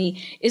happening to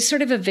me is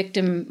sort of a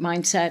victim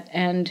mindset,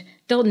 and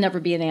there'll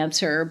never be an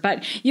answer.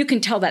 But you can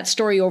tell that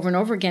story over and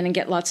over again and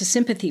get lots of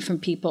sympathy from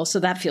people. So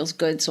that feels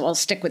good. So I'll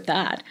stick with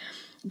that.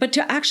 But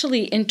to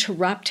actually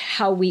interrupt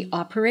how we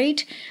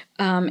operate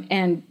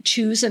and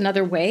choose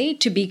another way,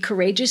 to be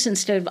courageous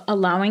instead of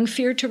allowing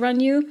fear to run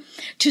you,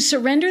 to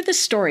surrender the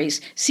stories.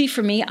 See,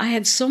 for me, I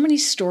had so many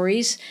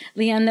stories,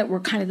 Leanne, that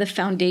were kind of the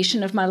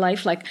foundation of my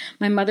life. Like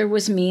my mother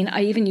was mean.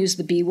 I even used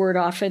the B word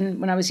often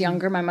when I was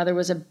younger. My mother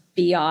was a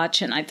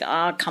biatch, and I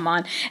thought, oh, come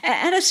on.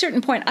 At a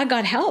certain point, I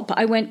got help.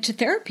 I went to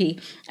therapy,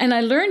 and I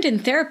learned in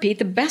therapy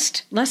the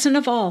best lesson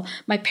of all.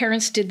 My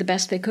parents did the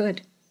best they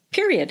could,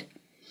 period.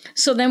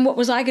 So then what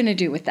was I going to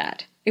do with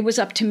that? It was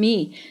up to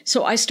me.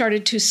 So I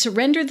started to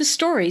surrender the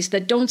stories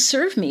that don't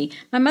serve me.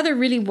 My mother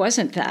really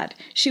wasn't that.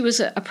 She was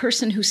a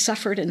person who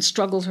suffered and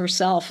struggled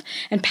herself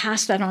and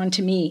passed that on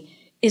to me.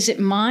 Is it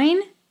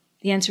mine?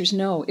 The answer is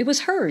no. It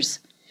was hers.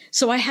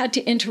 So I had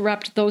to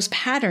interrupt those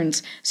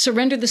patterns,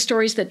 surrender the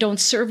stories that don't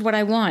serve what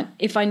I want.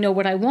 If I know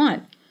what I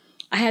want,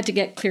 I had to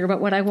get clear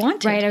about what I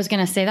wanted. Right. I was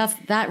going to say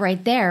that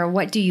right there.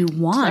 What do you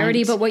want?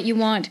 Clarity about what you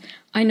want.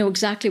 I know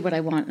exactly what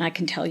I want, and I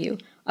can tell you.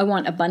 I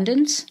want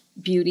abundance,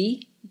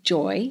 beauty,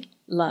 joy,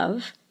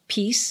 love,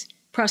 peace,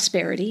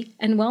 prosperity,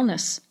 and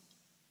wellness.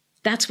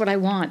 That's what I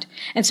want.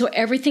 And so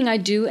everything I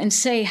do and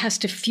say has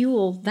to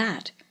fuel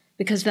that,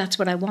 because that's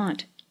what I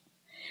want.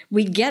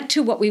 We get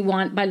to what we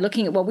want by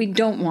looking at what we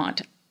don't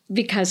want,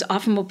 because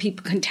often when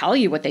people can tell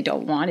you what they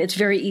don't want, it's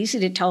very easy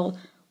to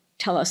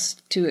tell us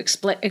to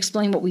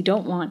explain what we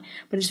don't want,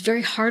 but it's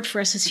very hard for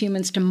us as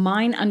humans to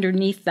mine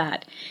underneath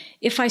that.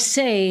 If I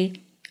say,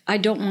 I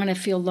don't want to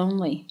feel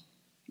lonely,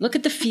 look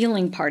at the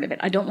feeling part of it.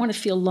 I don't want to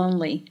feel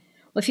lonely.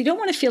 Well, if you don't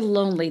want to feel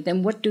lonely,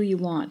 then what do you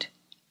want?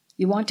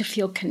 You want to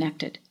feel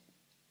connected.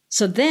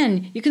 So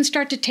then you can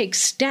start to take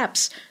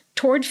steps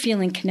toward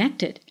feeling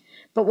connected.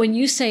 But when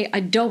you say,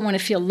 I don't want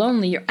to feel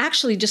lonely, you're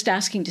actually just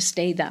asking to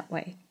stay that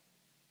way.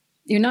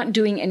 You're not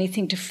doing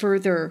anything to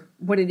further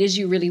what it is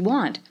you really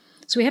want.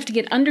 So we have to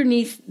get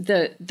underneath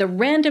the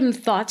random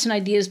thoughts and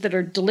ideas that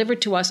are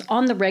delivered to us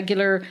on the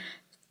regular.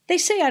 They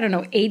say,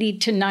 80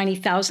 to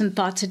 90,000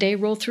 thoughts a day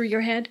roll through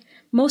your head.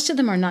 Most of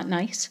them are not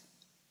nice.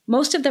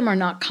 Most of them are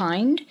not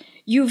kind.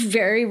 You've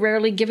very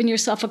rarely given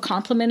yourself a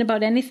compliment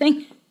about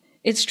anything.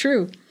 It's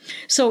true.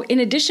 So in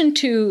addition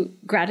to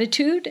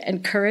gratitude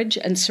and courage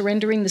and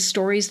surrendering the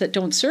stories that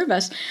don't serve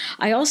us,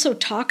 I also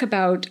talk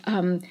about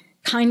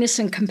kindness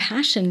and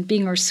compassion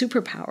being our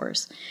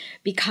superpowers,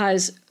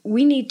 because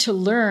we need to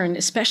learn,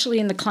 especially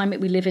in the climate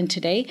we live in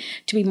today,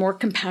 to be more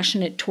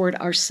compassionate toward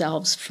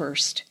ourselves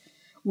first.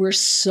 We're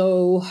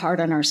so hard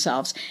on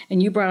ourselves.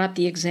 And you brought up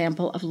the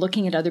example of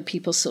looking at other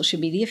people's social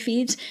media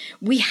feeds.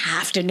 We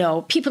have to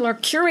know people are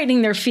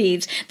curating their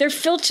feeds.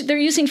 They're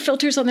using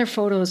filters on their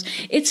photos.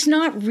 It's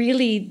not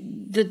really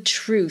the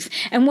truth.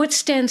 And what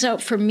stands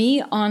out for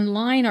me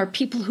online are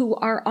people who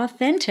are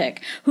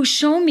authentic, who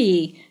show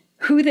me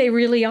who they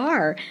really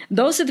are.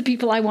 Those are the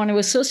people I want to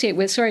associate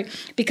with,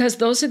 because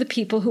those are the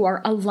people who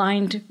are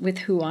aligned with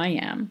who I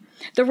am.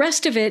 The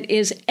rest of it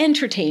is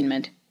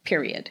entertainment,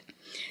 period.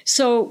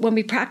 So when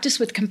we practice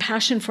with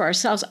compassion for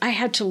ourselves, I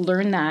had to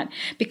learn that,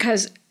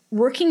 because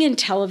working in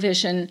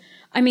television,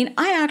 I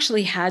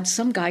actually had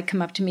some guy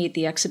come up to me at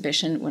the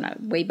exhibition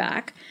way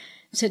back,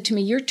 said to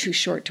me, "You're too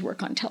short to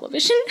work on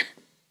television."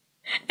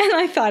 And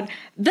I thought,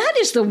 that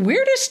is the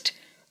weirdest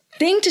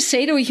thing to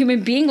say to a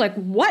human being, like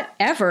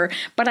whatever.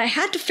 But I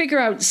had to figure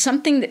out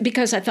something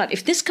because I thought,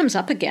 if this comes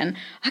up again,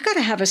 I got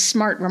to have a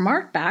smart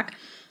remark back.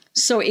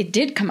 So it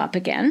did come up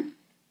again.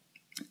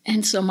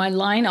 And so my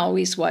line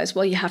always was,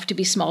 well, you have to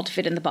be small to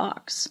fit in the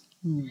box.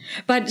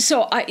 But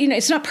so,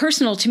 it's not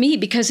personal to me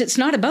because it's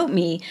not about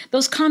me.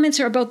 Those comments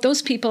are about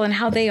those people and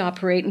how they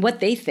operate and what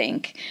they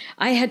think.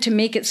 I had to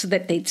make it so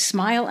that they'd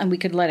smile and we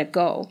could let it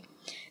go.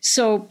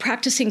 So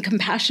practicing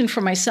compassion for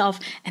myself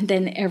and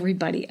then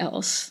everybody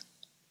else.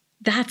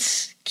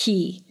 That's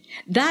key.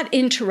 That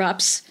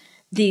interrupts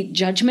the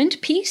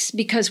judgment piece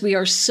because we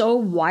are so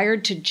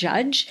wired to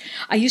judge.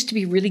 I used to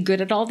be really good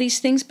at all these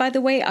things, by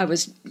the way. I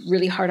was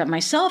really hard on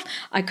myself.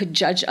 I could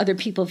judge other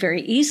people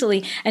very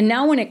easily. And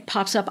now when it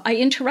pops up, I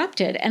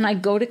interrupt it and I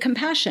go to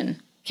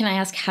compassion. Can I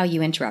ask how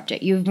you interrupt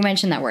it? You've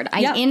mentioned that word.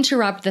 I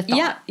interrupt the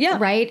thought. Yeah.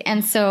 Right?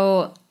 And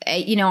so,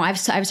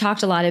 I've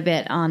talked a lot a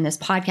bit on this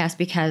podcast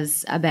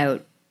because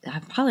about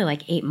probably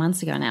like 8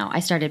 months ago now, I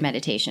started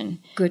meditation.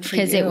 Good for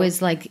you. Because it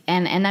was like,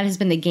 and that has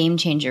been the game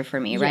changer for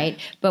me, right?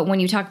 But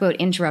when you talk about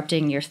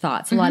interrupting your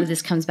thoughts, a lot of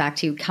this comes back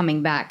to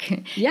coming back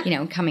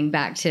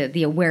to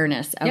the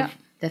awareness of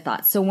the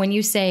thoughts. So when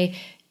you say,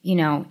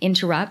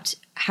 interrupt,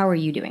 how are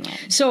you doing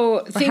it?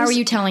 So how are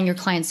you telling your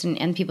clients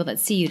and people that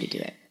see you to do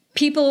it?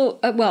 People,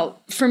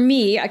 for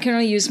me, I can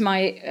only use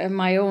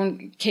my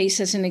own case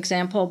as an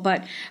example,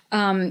 but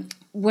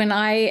when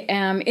I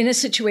am in a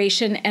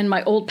situation and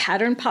my old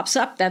pattern pops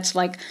up, that's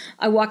like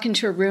I walk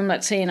into a room,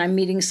 let's say, and I'm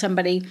meeting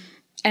somebody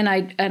and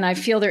I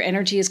feel their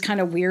energy is kind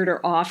of weird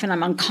or off and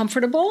I'm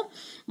uncomfortable,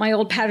 my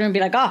old pattern would be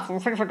like,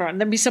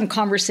 there'd be some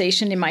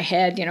conversation in my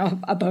head,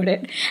 about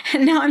it.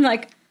 And now I'm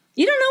like,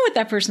 you don't know what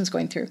that person's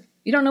going through.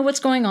 You don't know what's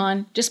going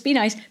on. Just be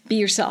nice. Be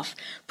yourself.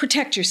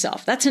 Protect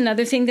yourself. That's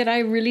another thing that I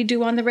really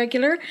do on the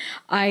regular.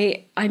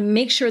 I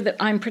make sure that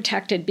I'm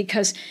protected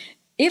because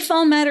if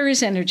all matter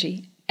is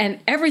energy and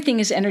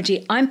everything is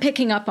energy, I'm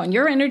picking up on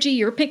your energy.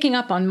 You're picking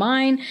up on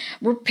mine.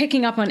 We're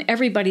picking up on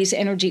everybody's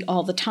energy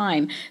all the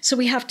time. So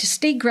we have to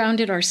stay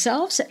grounded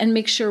ourselves and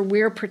make sure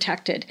we're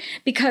protected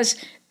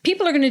because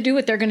people are going to do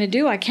what they're going to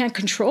do. I can't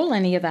control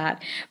any of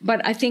that.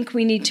 But I think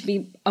we need to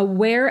be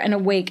aware and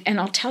awake. And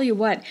I'll tell you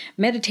what,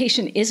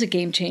 meditation is a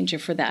game changer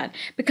for that.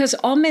 Because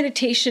all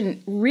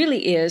meditation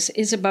really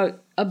is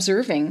about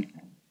observing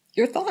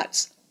your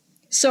thoughts.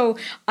 So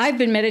I've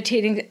been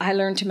meditating. I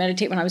learned to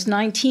meditate when I was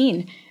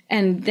 19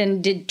 and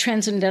then did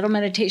transcendental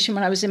meditation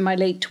when I was in my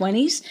late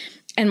 20s.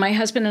 And my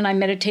husband and I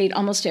meditate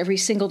almost every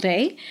single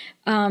day.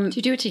 Do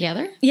you do it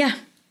together? Yeah.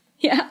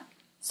 Yeah.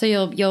 So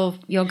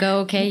you'll go,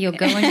 okay, you'll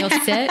go and you'll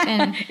sit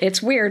and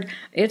It's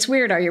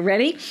weird. Are you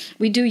ready?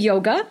 We do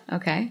yoga.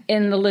 Okay.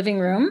 In the living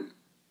room.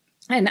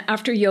 And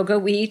after yoga,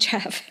 we each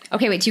have.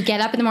 Okay, wait, you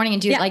get up in the morning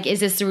and do like,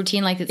 is this the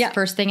routine? Like it's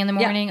first thing in the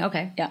morning? Yeah.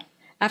 Okay. Yeah.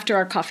 After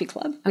our coffee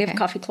club. We have a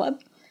coffee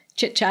club.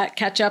 Chit chat,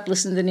 catch up,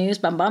 listen to the news,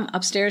 bum,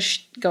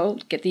 upstairs, go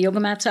get the yoga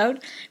mats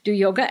out, do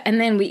yoga.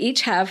 And then we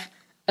each have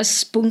a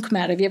spunk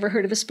mat. Have you ever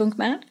heard of a spunk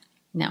mat?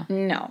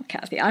 No,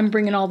 Kathy, I'm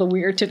bringing all the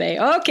weird today.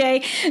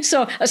 Okay.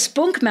 So a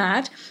spunk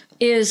mat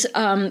is,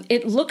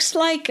 it looks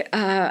like,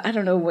 I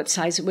don't know what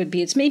size it would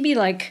be. It's maybe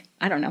like,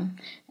 I don't know,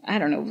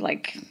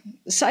 like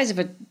the size of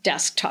a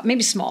desktop,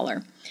 maybe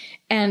smaller.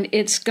 And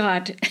it's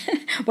got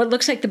what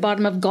looks like the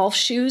bottom of golf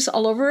shoes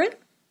all over it.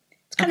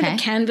 It's kind of a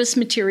canvas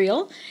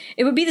material.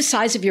 It would be the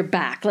size of your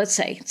back, let's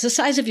say. It's the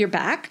size of your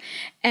back.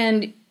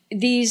 And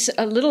these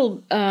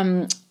little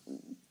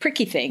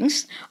pricky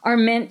things are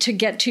meant to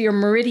get to your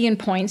meridian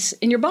points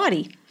in your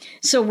body.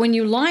 So when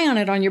you lie on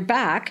it on your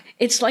back,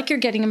 it's like you're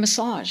getting a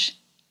massage.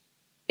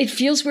 It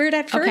feels weird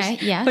at first,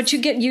 but you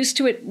get used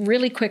to it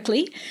really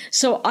quickly.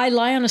 So I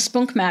lie on a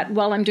spunk mat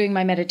while I'm doing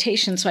my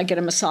meditation, so I get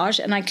a massage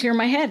and I clear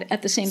my head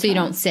at the same time. So you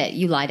don't sit,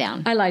 you lie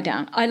down. I lie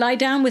down. I lie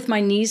down with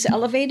my knees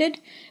elevated.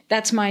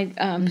 That's my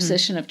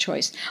position of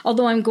choice.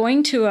 Although I'm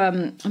going to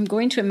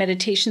a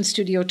meditation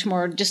studio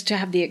tomorrow just to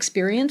have the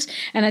experience,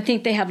 and I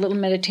think they have little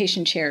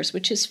meditation chairs,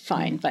 which is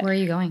fine. But where are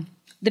you going?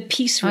 The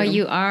Peace Room. Oh,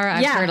 you are?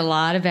 I've heard a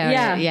lot about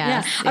it.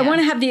 Yes. I want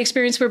to have the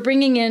experience. We're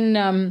bringing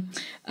in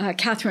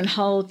Catherine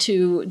Hull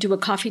to do a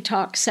coffee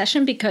talk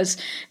session because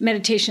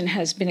meditation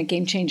has been a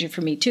game changer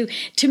for me too.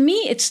 To me,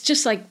 it's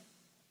just like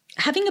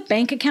having a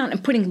bank account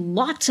and putting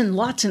lots and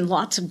lots and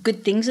lots of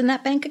good things in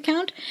that bank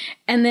account.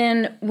 And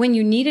then when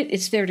you need it,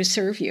 it's there to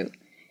serve you.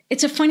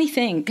 It's a funny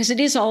thing because it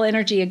is all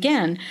energy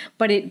again,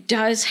 but it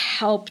does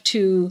help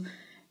to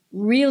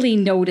really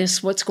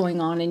notice what's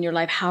going on in your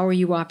life. How are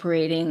you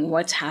operating?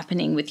 What's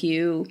happening with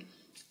you?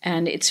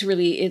 And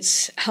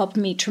it's helped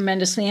me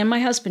tremendously, and my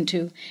husband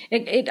too.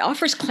 It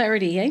offers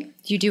clarity, eh?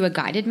 Do you do a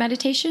guided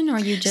meditation, or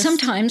you just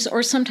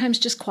sometimes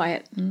just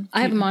quiet?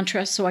 I have a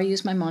mantra, so I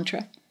use my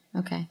mantra.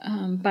 Okay.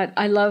 But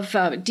I love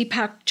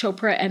Deepak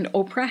Chopra and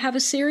Oprah have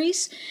a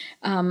series,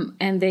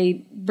 and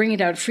they bring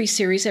it out, a free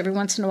series every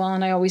once in a while,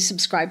 and I always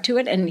subscribe to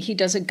it. And he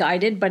does a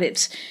guided, but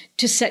it's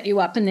to set you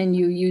up, and then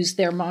you use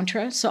their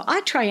mantra. So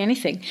I try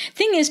anything.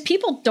 Thing is,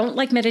 people don't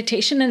like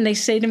meditation, and they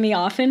say to me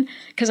often,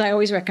 because I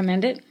always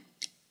recommend it,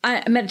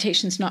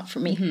 meditation's not for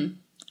me. Mm-hmm.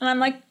 And I'm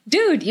like,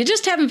 dude, you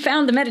just haven't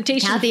found the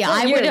meditation. Kathy,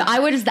 I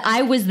was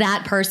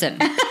that person.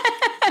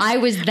 I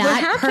was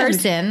that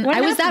person.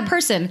 I was that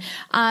person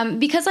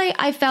because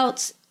I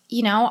felt,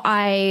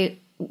 I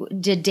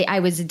I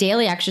was a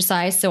daily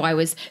exercise. So I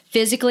was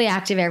physically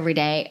active every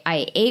day.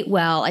 I ate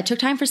well. I took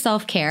time for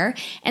self-care.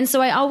 And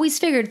so I always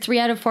figured 3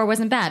 out of 4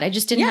 wasn't bad. I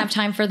just didn't have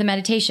time for the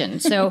meditation.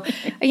 So,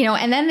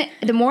 and then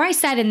the more I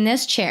sat in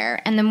this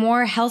chair and the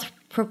more health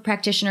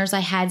practitioners I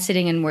had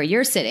sitting in where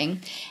you're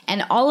sitting,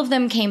 and all of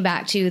them came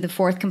back to the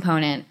 4th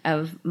component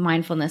of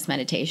mindfulness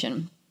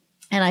meditation.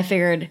 And I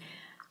figured,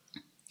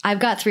 I've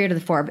got 3 out of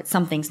the 4, but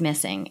something's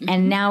missing. Mm-hmm.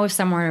 And now if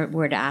someone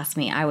were to ask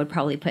me, I would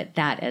probably put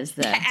that as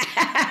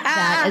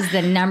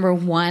the number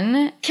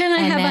 1. Can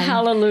I have a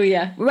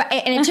hallelujah? Right.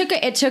 And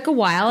it took a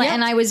while. Yep.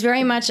 And I was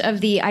very much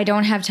of the, I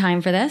don't have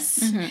time for this.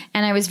 Mm-hmm.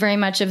 And I was very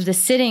much of the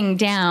sitting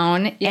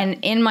down and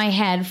in my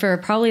head for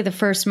probably the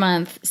first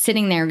month,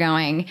 sitting there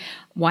going,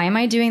 why am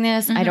I doing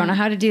this? Mm-hmm. I don't know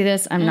how to do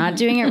this. I'm not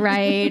doing it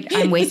right.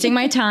 I'm wasting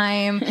my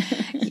time,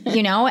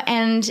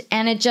 and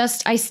it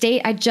just,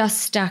 I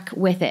just stuck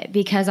with it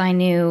because I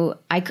knew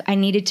I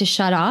needed to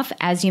shut off,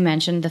 as you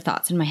mentioned, the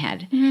thoughts in my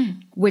head,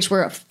 which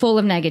were full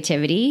of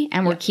negativity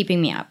and were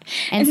keeping me up.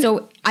 And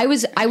so I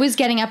was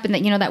getting up in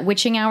that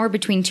witching hour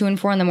between 2 and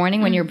 4 in the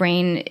morning when your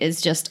brain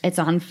is just, it's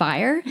on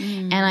fire.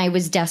 And I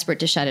was desperate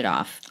to shut it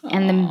off.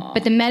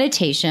 But the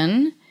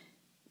meditation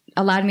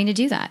allowed me to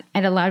do that.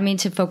 It allowed me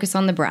to focus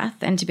on the breath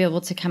and to be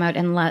able to come out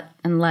and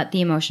let the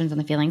emotions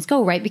and the feelings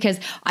go, right? Because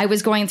I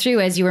was going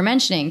through, as you were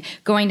mentioning,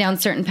 going down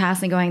certain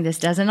paths and going, this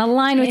doesn't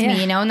align with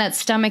me, and that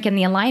stomach and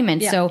the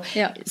alignment. So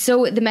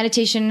the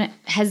meditation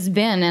has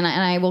been, and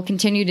I will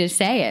continue to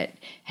say it,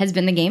 has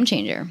been the game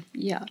changer.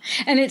 Yeah.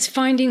 And it's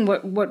finding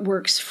what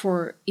works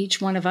for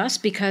each one of us,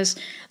 because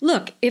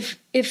look, if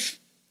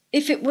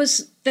it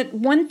was that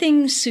one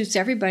thing suits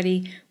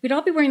everybody, we'd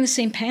all be wearing the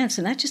same pants,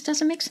 and that just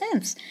doesn't make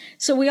sense.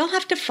 So we all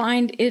have to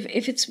find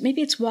if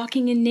maybe it's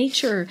walking in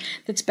nature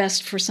that's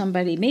best for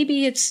somebody.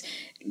 Maybe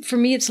for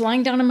me, it's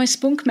lying down on my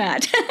spunk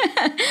mat.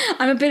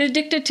 I'm a bit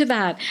addicted to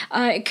that.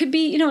 It could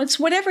be, it's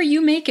whatever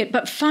you make it,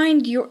 but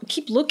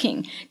keep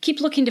looking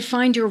to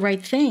find your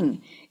right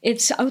thing.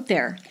 It's out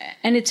there,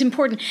 and it's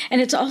important.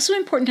 And it's also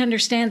important to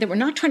understand that we're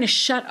not trying to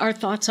shut our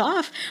thoughts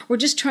off. We're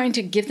just trying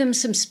to give them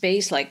some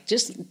space, like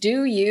just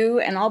do you,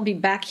 and I'll be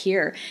back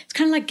here. It's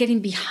kind of like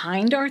getting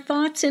behind our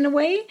thoughts in a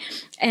way,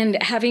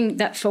 and having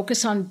that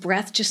focus on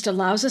breath just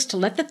allows us to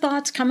let the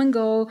thoughts come and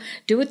go,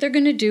 do what they're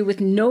going to do with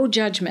no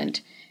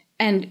judgment.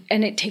 And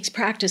it takes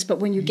practice. But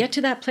when you get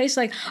to that place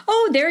like,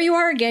 oh, there you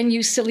are again,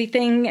 you silly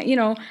thing,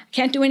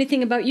 can't do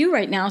anything about you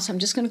right now. So I'm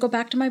just going to go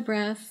back to my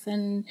breath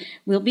and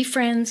we'll be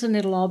friends and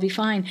it'll all be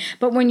fine.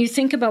 But when you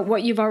think about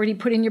what you've already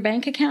put in your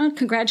bank account,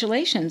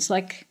 congratulations.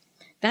 Like,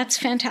 that's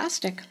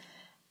fantastic.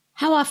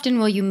 How often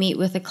will you meet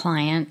with a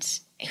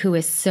client who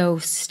is so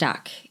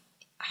stuck,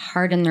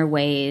 hard in their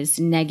ways,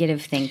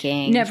 negative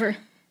thinking? Never.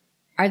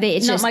 Are they?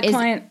 It's not my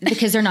client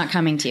because they're not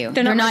coming to you.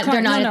 They're not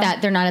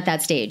at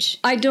that stage.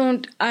 I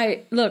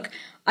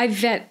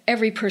vet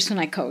every person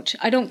I coach.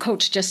 I don't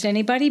coach just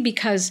anybody,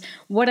 because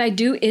what I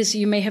do is,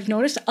 you may have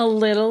noticed, a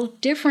little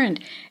different.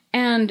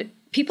 And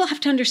people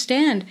have to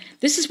understand,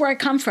 this is where I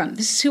come from.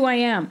 This is who I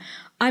am.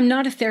 I'm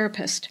not a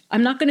therapist.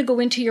 I'm not going to go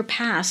into your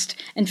past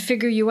and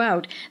figure you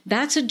out.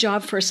 That's a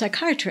job for a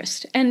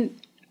psychiatrist. And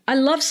I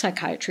love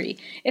psychiatry.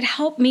 It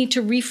helped me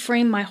to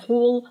reframe my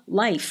whole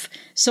life.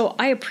 So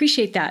I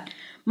appreciate that.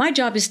 My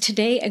job is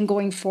today and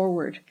going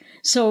forward.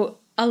 So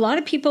a lot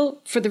of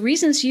people, for the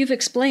reasons you've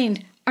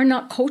explained, are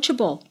not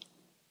coachable.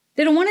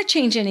 They don't want to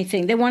change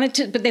anything.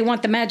 But they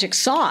want the magic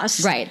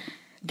sauce. Right.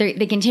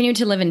 They continue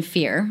to live in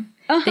fear.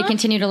 They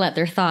continue to let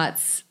their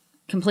thoughts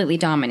completely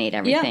dominate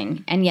everything.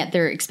 Yeah. And yet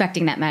they're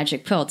expecting that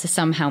magic pill to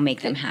somehow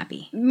make them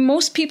happy.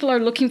 Most people are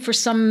looking for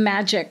some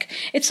magic.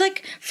 It's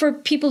like for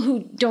people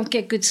who don't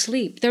get good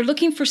sleep. They're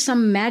looking for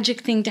some magic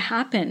thing to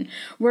happen,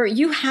 where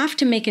you have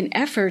to make an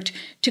effort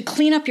to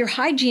clean up your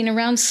hygiene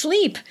around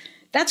sleep.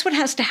 That's what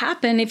has to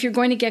happen if you're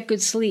going to get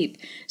good sleep.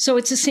 So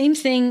it's the same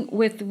thing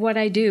with what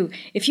I do.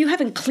 If you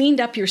haven't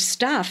cleaned up your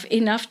stuff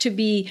enough to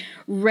be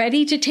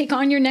ready to take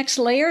on your next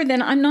layer,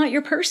 then I'm not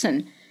your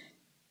person.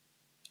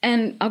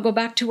 And I'll go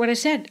back to what I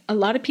said. A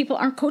lot of people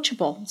aren't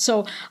coachable.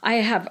 So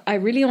I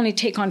really only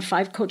take on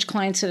 5 coach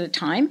clients at a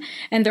time.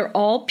 And they're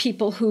all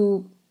people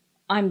who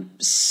I'm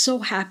so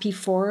happy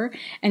for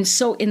and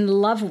so in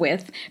love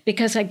with,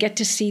 because I get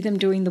to see them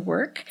doing the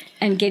work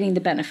and getting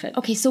the benefit.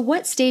 Okay, so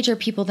what stage are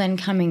people then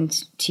coming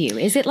to you?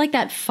 Is it like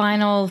that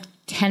final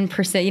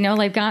 10%,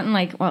 they've gotten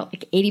like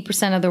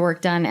 80% of the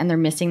work done and they're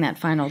missing that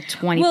final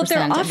 20% Well, they're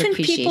often of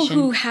appreciation? People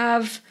who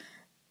have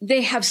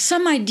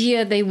some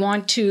idea they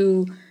want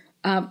to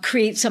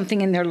create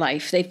something in their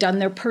life. They've done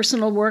their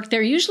personal work.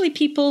 They're usually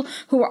people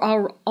who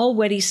are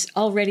already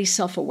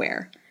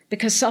self-aware,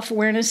 because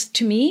self-awareness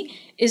to me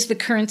is the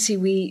currency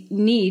we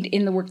need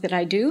in the work that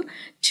I do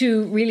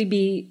to really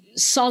be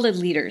solid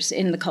leaders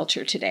in the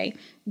culture today,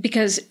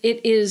 because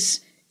it's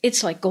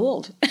like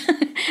gold.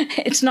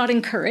 It's not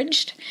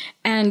encouraged.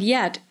 And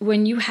yet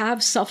when you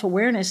have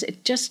self-awareness,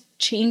 it just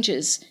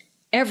changes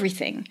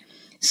everything.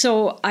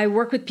 So I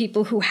work with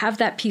people who have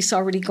that piece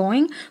already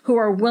going, who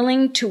are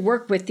willing to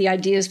work with the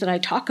ideas that I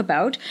talk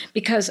about,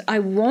 because I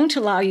won't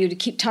allow you to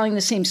keep telling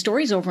the same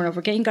stories over and over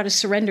again. You've got to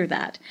surrender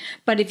that.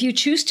 But if you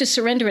choose to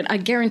surrender it, I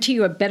guarantee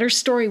you a better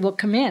story will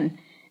come in.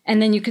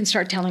 And then you can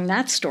start telling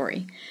that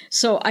story.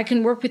 So I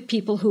can work with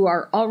people who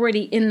are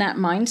already in that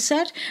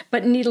mindset,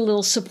 but need a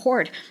little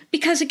support.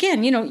 Because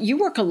again, you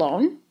work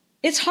alone.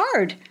 It's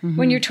hard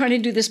when you're trying to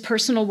do this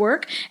personal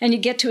work and you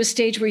get to a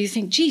stage where you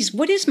think, geez,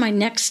 what is my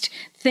next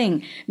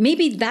thing?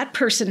 Maybe that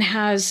person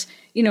has,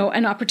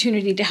 an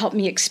opportunity to help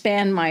me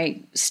expand my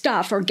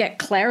stuff or get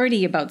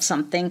clarity about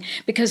something,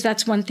 because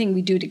that's one thing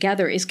we do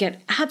together is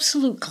get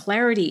absolute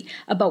clarity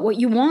about what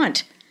you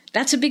want.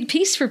 That's a big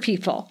piece for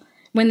people.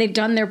 When they've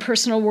done their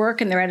personal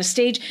work and they're at a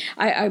stage.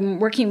 I'm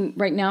working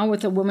right now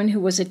with a woman who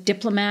was a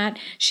diplomat.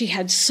 She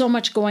had so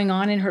much going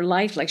on in her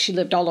life, like she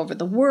lived all over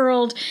the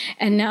world.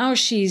 And now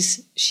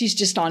she's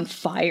just on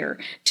fire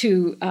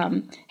to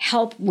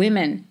help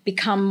women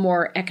become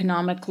more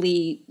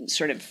economically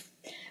sort of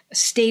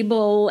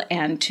stable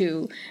and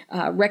to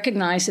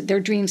recognize that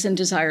their dreams and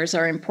desires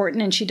are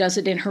important. And she does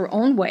it in her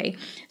own way.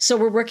 So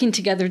we're working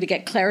together to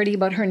get clarity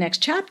about her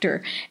next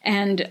chapter.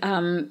 And,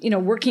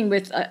 working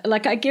with,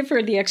 like I give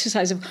her the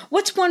exercise of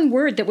what's one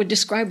word that would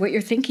describe what you're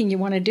thinking you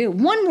want to do?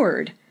 One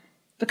word.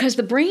 Because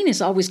the brain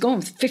is always going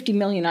with 50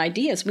 million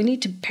ideas. We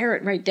need to pare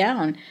it right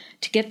down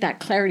to get that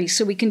clarity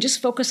so we can just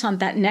focus on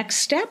that next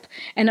step.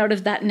 And out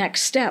of that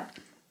next step,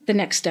 the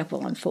next step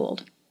will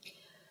unfold.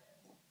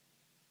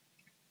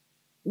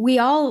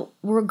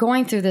 We're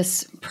going through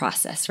this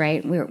process,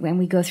 right? When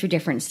we go through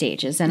different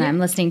stages, and I'm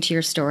listening to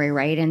your story,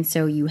 right? And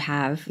so you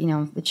have,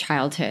 the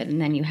childhood,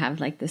 and then you have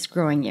like this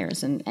growing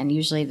years and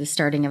usually the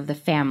starting of the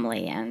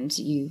family, and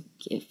you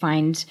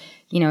find,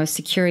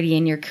 security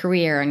in your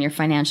career and your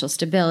financial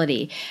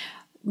stability.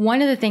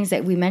 One of the things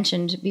that we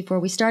mentioned before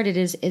we started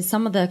is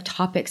some of the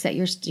topics that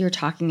you're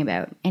talking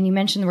about. And you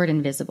mentioned the word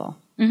invisible.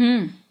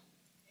 Mm-hmm.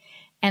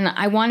 And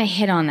I want to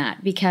hit on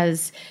that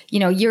because,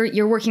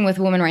 you're working with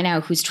a woman right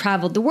now who's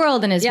traveled the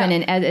world and has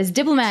been as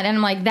diplomat. And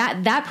I'm like,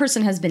 that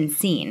person has been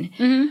seen.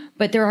 Mm-hmm.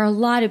 But there are a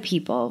lot of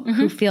people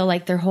who feel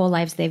like their whole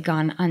lives they've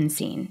gone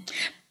unseen.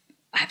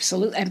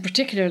 Absolutely. And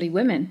particularly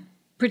women.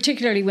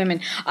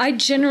 I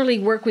generally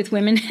work with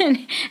women.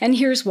 And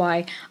here's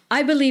why.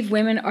 I believe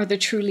women are the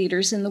true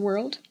leaders in the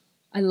world.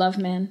 I love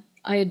men.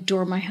 I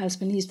adore my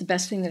husband. He's the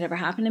best thing that ever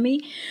happened to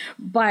me.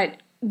 But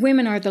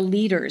women are the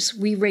leaders.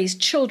 We raise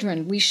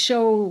children. We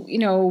show,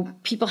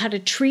 people how to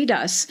treat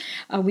us.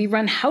 We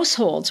run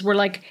households. We're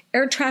like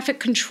air traffic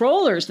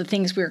controllers, the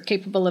things we're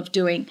capable of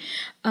doing.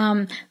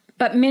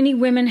 But many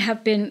women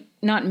have been,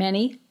 not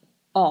many,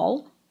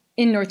 all,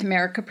 in North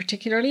America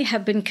particularly,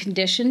 have been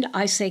conditioned,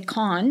 I say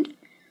conned,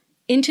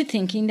 into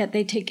thinking that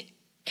they take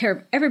care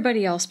of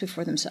everybody else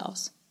before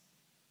themselves.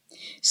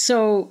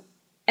 So,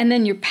 and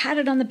then you're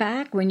patted on the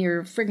back when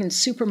you're a friggin'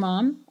 super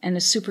mom and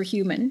a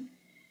superhuman.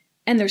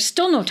 And there's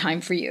still no time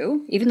for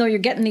you, even though you're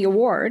getting the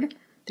award,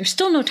 there's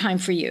still no time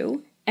for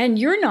you. And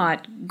you're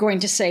not going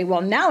to say,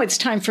 well, now it's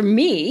time for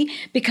me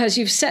because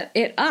you've set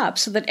it up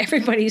so that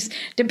everybody's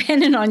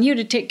dependent on you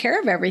to take care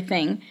of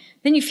everything.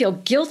 Then you feel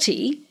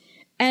guilty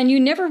and you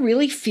never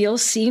really feel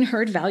seen,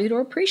 heard, valued, or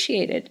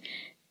appreciated.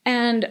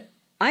 And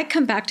I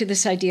come back to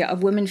this idea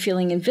of women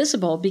feeling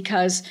invisible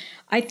because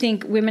I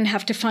think women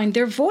have to find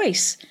their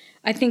voice.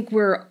 I think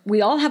we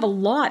all have a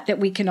lot that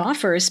we can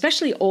offer,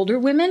 especially older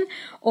women.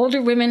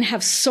 Older women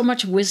have so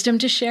much wisdom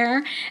to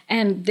share,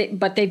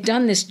 but they've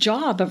done this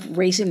job of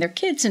raising their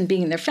kids and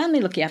being in their family,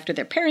 looking after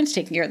their parents,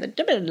 taking care of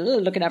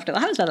looking after the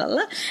house,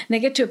 and they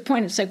get to a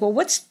point, it's like, well,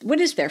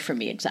 what is there for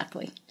me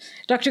exactly?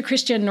 Dr.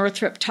 Christiane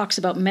Northrup talks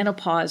about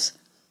menopause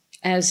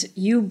as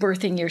you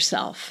birthing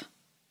yourself.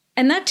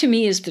 And that to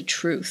me is the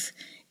truth.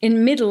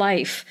 In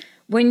midlife,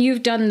 when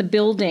you've done the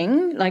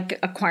building, like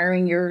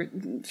acquiring your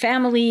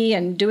family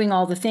and doing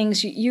all the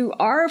things, you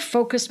are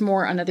focused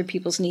more on other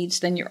people's needs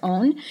than your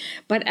own.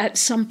 But at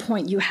some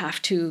point, you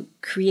have to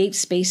create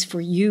space for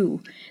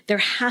you. There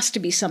has to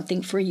be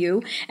something for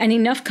you, and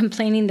enough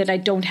complaining that I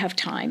don't have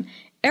time.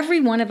 Every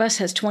one of us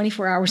has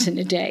 24 hours in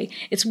a day.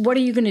 It's what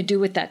are you going to do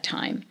with that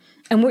time?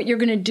 And what you're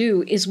going to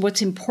do is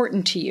what's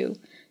important to you.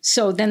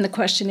 So then the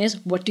question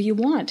is, what do you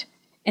want?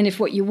 And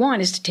if what you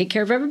want is to take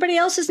care of everybody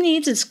else's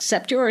needs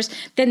except yours,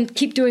 then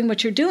keep doing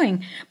what you're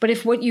doing. But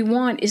if what you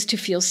want is to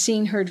feel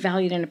seen, heard,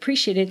 valued, and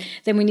appreciated,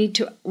 then we need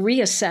to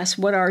reassess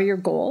what are your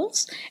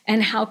goals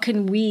and how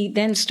can we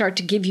then start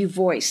to give you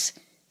voice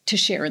to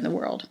share in the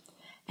world.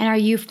 And are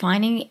you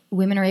finding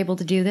women are able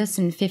to do this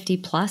in 50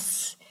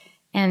 plus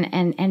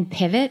and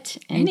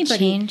pivot and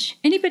change?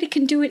 Anybody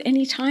can do it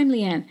anytime,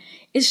 Leanne.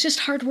 It's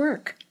just hard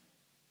work.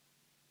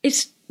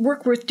 It's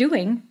work worth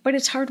doing, but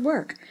it's hard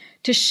work.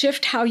 To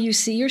shift how you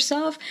see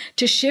yourself,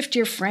 to shift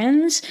your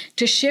friends,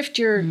 to shift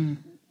your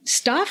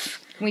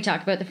stuff, Can we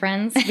talk about the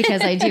Friends? Because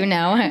I do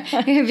know,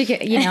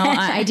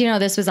 I do know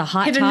this was a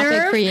hot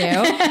topic for you.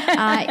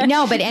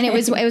 No, but and it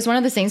was one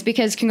of those things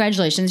because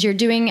congratulations, you're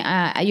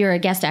a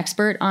guest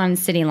expert on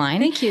Cityline.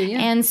 Thank you.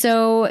 Yeah. And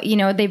so,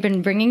 they've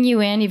been bringing you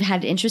in. You've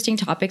had interesting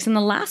topics, and the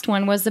last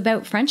one was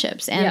about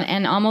friendships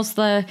and almost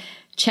the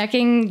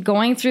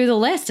going through the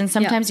list. And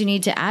sometimes you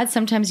need to add,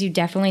 sometimes you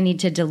definitely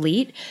need to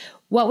delete.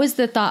 What was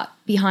the thought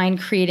behind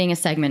creating a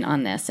segment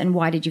on this, and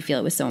why did you feel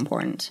it was so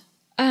important?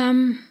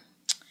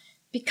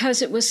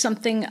 Because it was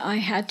something I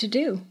had to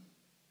do,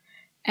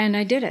 and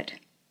I did it,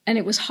 and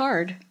it was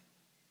hard,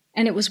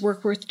 and it was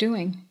work worth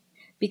doing,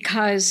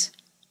 because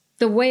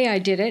the way I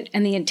did it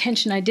and the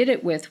intention I did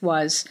it with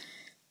was,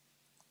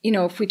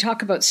 if we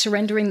talk about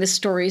surrendering the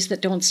stories that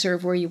don't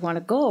serve where you want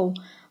to go,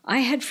 I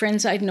had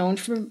friends I'd known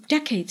for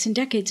decades and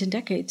decades and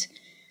decades.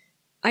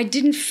 I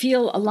didn't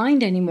feel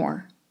aligned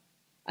anymore.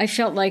 I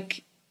felt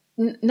like,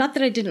 not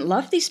that I didn't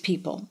love these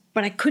people,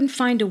 but I couldn't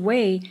find a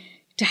way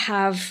to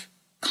have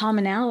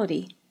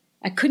commonality.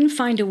 I couldn't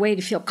find a way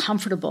to feel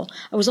comfortable.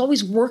 I was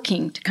always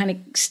working to kind of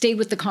stay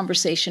with the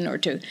conversation or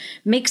to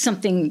make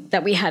something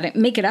that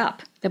make it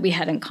up that we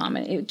had in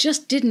common. It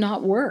just did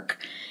not work.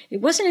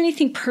 It wasn't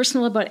anything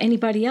personal about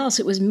anybody else.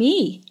 It was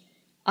me.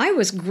 I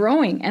was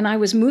growing and I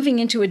was moving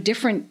into a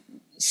different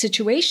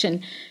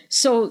situation.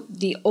 So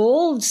the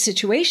old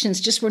situations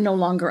just were no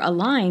longer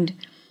aligned.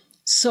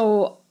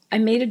 So I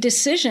made a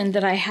decision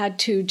that I had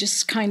to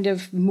just kind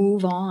of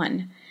move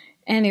on.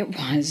 And it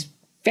was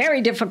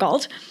very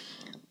difficult,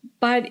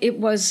 but it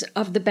was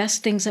of the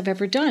best things I've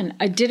ever done.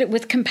 I did it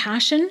with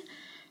compassion.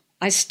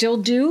 I still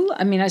do.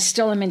 I mean, I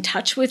still am in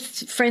touch with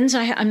friends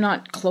I'm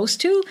not close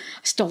to. I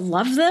still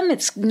love them.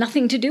 It's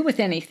nothing to do with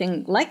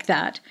anything like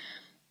that.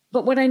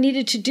 But what I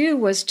needed to do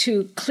was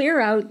to clear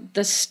out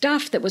the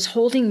stuff that was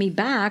holding me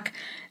back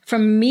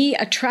from me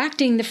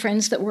attracting the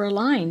friends that were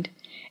aligned.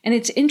 And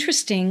it's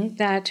interesting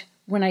that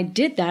when I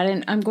did that,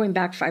 and I'm going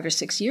back 5 or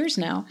 6 years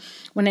now,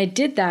 when I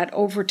did that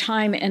over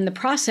time, and the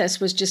process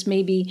was just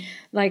maybe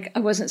like I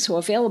wasn't so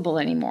available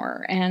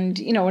anymore. And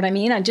you know what I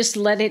mean? I just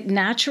let it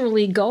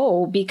naturally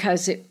go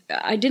because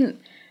I don't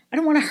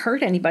want to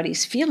hurt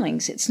anybody's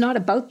feelings. It's not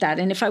about that.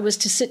 And if I was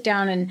to sit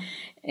down and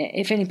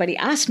if anybody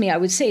asked me, I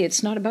would say,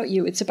 it's not about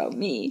you, it's about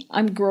me.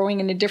 I'm growing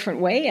in a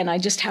different way and I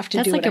just have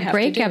to do what I have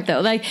to do. That's like a breakup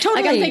though.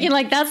 Totally. Like I'm thinking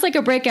like that's like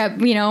a breakup,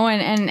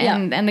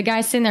 and the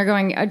guy's sitting there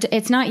going,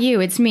 it's not you,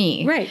 it's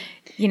me. Right.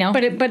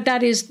 But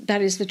that is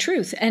the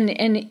truth.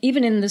 And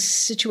even in the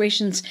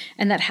situations,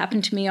 and that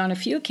happened to me on a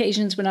few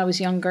occasions when I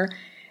was younger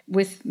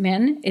with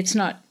men, it's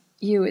not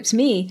you, it's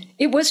me.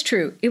 It was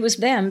true. It was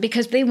them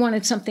because they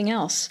wanted something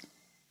else.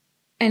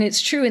 And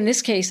it's true in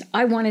this case,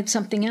 I wanted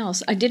something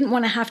else. I didn't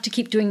want to have to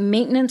keep doing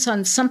maintenance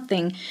on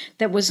something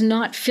that was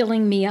not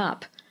filling me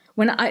up.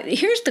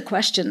 Here's the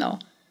question though.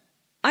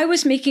 I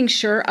was making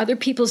sure other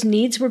people's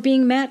needs were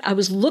being met. I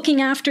was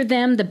looking after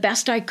them the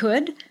best I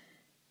could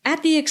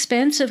at the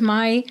expense of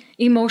my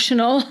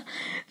emotional,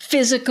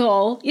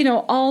 physical,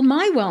 all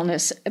my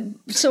wellness.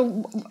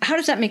 So how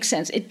does that make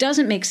sense? It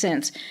doesn't make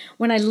sense.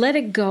 When I let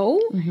it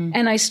go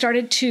and I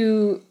started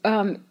to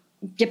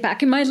get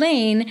back in my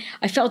lane,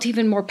 I felt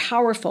even more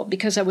powerful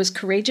because I was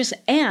courageous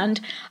and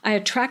I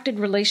attracted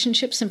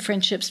relationships and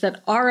friendships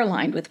that are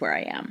aligned with where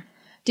I am.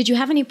 Did you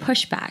have any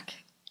pushback?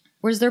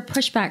 Was there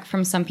pushback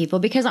from some people?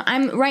 Because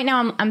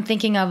I'm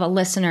thinking of a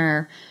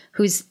listener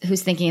who's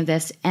thinking of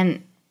this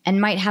and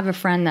might have a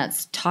friend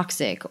that's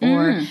toxic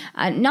or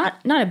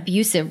not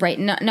abusive, right?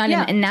 Not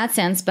in that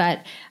sense,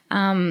 but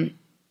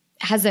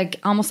has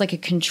almost like a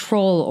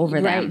control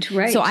over them.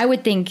 Right. So I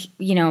would think,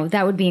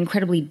 that would be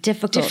incredibly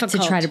difficult to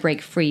try to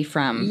break free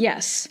from.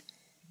 Yes,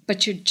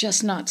 but you're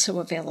just not so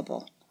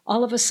available.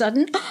 All of a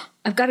sudden,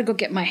 I've got to go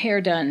get my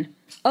hair done.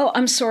 Oh,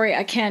 I'm sorry,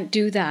 I can't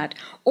do that.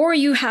 Or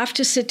you have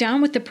to sit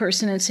down with the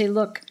person and say,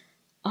 look,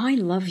 I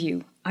love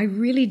you. I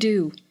really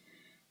do.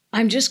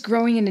 I'm just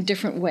growing in a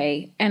different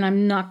way, and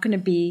I'm not going to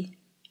be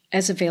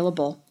as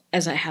available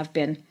as I have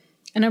been.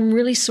 And I'm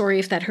really sorry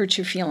if that hurts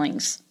your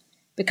feelings,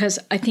 because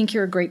I think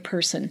you're a great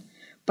person,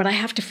 but I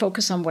have to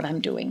focus on what I'm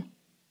doing.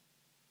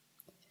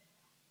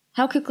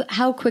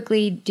 How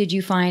quickly did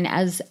you find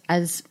as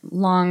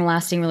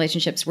long-lasting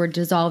relationships were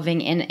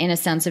dissolving in a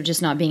sense of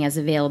just not being as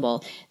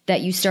available,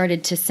 that you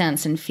started to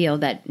sense and feel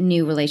that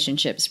new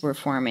relationships were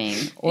forming,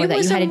 or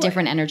that you had a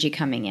different energy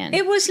coming in?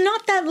 It was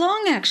not that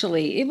long,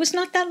 actually. It was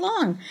not that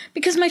long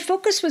because my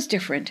focus was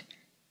different.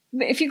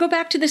 If you go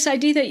back to this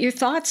idea that your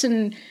thoughts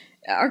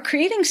are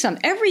creating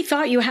every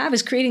thought you have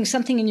is creating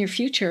something in your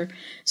future.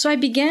 So I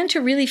began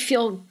to really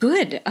feel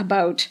good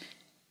about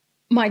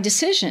my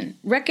decision,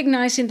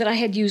 recognizing that I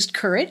had used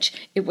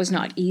courage. It was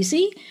not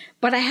easy,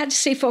 but I had to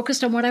stay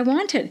focused on what I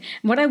wanted.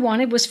 And what I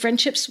wanted was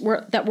friendships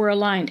that were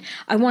aligned.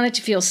 I wanted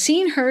to feel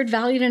seen, heard,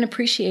 valued, and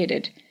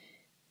appreciated.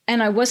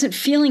 And I wasn't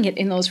feeling it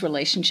in those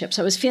relationships.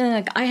 I was feeling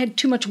like I had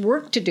too much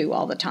work to do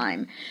all the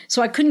time.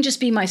 So I couldn't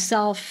just be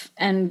myself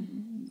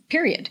and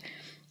period.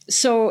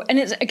 So, and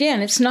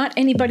it's not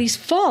anybody's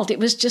fault. It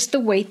was just the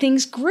way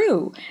things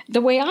grew,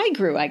 the way I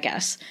grew, I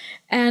guess.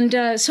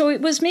 And so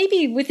it was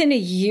maybe within a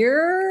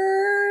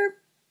year,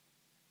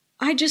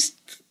 I just,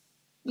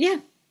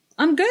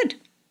 I'm good.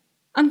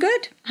 I'm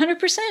good,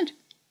 100%.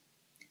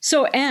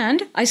 So,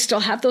 and I still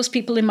have those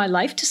people in my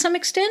life to some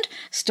extent,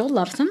 still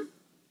love them.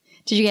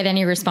 Did you get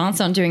any response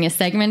on doing a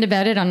segment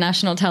about it on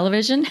national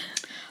television?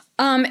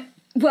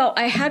 Well,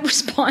 I had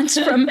response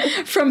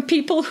from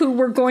people who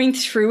were going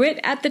through it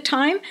at the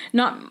time,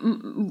 not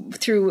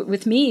through it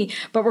with me,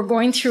 but were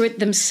going through it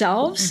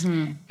themselves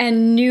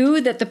and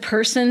knew that the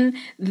person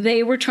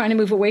they were trying to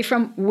move away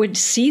from would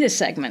see the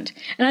segment.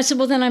 And I said,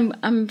 well, then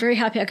I'm very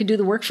happy I could do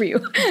the work for you.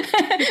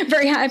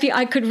 Very happy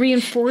I could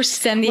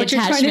reinforce what you're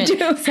trying to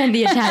do. Send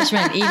the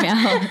attachment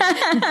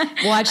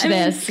email. Watch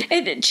this.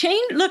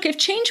 Look, if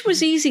change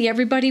was easy,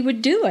 everybody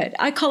would do it.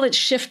 I call it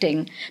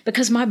shifting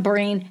because my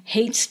brain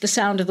hates the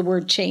sound of the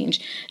word change.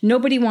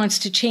 Nobody wants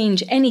to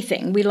change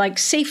anything. We like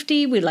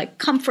safety. We like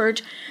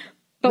comfort.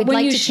 But we'd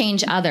like to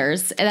change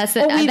others.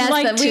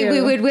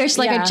 We would wish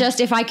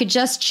if I could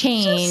just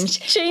change.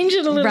 Just change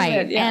it a little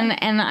bit. Yeah.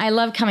 And I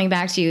love coming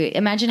back to you.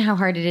 Imagine how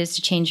hard it is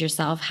to change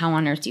yourself. How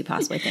on earth do you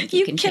possibly think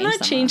you can change someone? You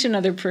cannot change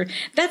another person.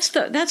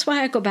 That's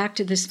why I go back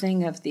to this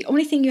thing of the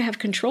only thing you have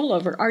control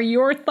over are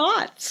your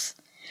thoughts.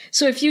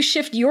 So if you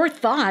shift your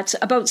thoughts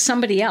about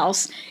somebody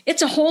else,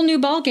 it's a whole new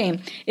ballgame.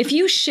 If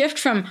you shift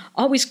from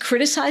always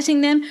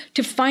criticizing them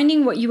to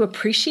finding what you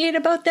appreciate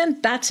about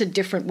them, that's a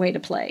different way to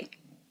play.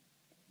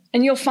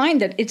 And you'll find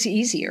that it's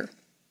easier.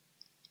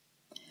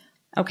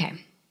 Okay.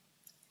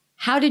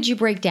 How did you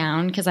break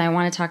down, because I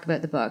want to talk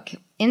about the book,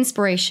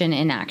 inspiration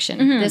in action?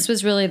 This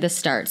was really the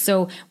start.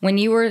 So when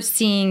you were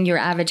seeing your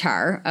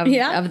avatar of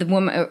the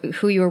woman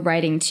who you were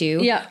writing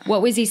to,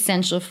 what was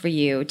essential for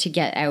you to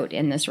get out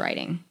in this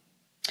writing?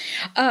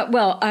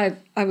 Well,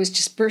 I was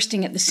just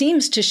bursting at the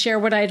seams to share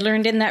what I had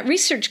learned in that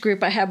research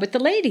group I had with the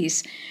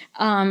ladies.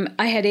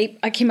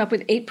 I came up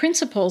with 8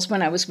 principles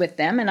when I was with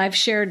them, and I've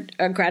shared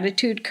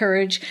gratitude,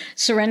 courage,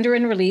 surrender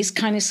and release,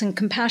 kindness and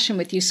compassion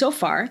with you so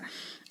far.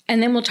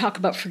 And then we'll talk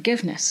about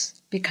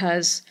forgiveness,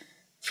 because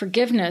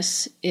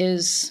forgiveness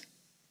is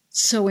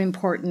so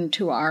important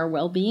to our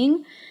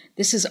well-being.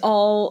 This is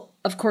all,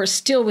 of course,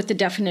 still with the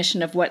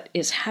definition of what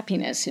is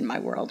happiness in my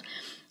world.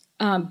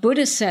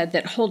 Buddha said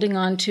that holding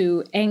on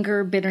to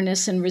anger,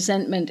 bitterness, and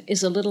resentment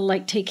is a little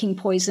like taking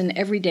poison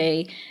every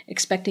day,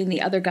 expecting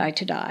the other guy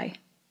to die.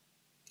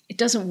 It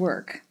doesn't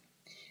work.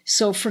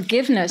 So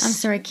forgiveness... I'm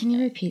sorry, can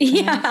you repeat that?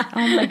 Yeah.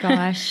 Oh my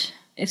gosh.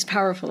 It's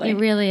powerful. It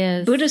really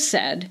is. Buddha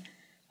said,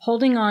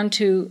 holding on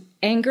to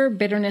anger,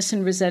 bitterness,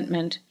 and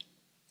resentment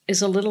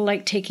is a little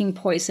like taking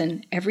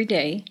poison every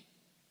day,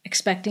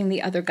 expecting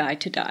the other guy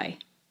to die.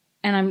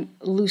 And I'm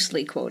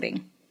loosely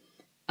quoting.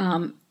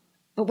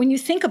 But when you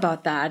think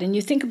about that, and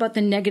you think about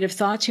the negative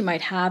thoughts you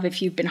might have if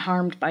you've been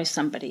harmed by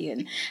somebody,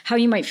 and how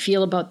you might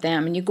feel about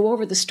them, and you go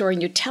over the story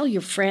and you tell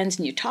your friends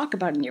and you talk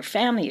about it in your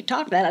family, you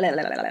talk blah, blah,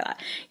 blah, blah, blah.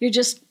 You're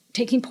just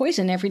taking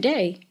poison every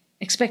day,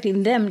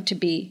 expecting them to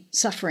be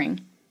suffering.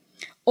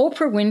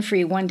 Oprah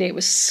Winfrey one day, it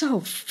was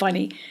so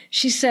funny.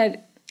 She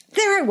said,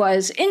 there I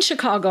was in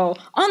Chicago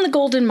on the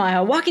Golden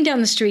Mile, walking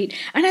down the street,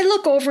 and I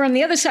look over on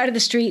the other side of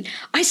the street.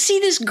 I see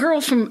this girl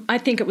from, I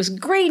think it was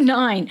grade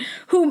 9,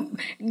 who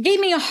gave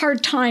me a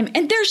hard time.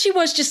 And there she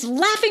was, just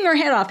laughing her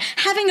head off,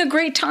 having a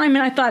great time.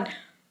 And I thought,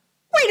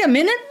 wait a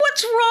minute,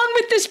 what's wrong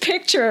with this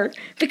picture?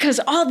 Because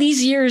all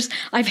these years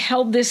I've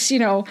held this,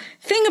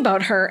 thing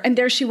about her. And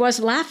there she was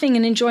laughing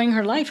and enjoying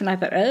her life. And I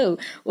thought, oh,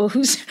 well,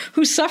 who's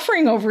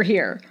suffering over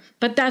here?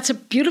 But that's a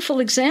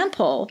beautiful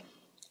example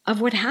of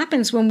what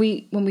happens when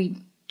we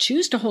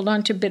choose to hold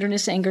on to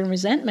bitterness, anger, and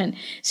resentment.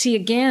 See,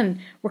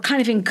 again, we're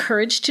kind of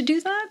encouraged to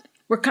do that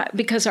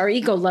because our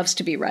ego loves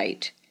to be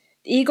right.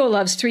 The ego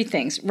loves 3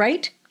 things: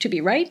 right,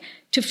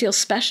 to feel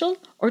special,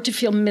 or to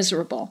feel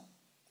miserable.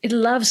 It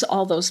loves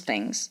all those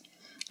things.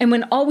 And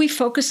when all we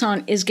focus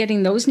on is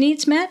getting those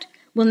needs met,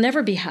 we'll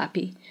never be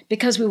happy,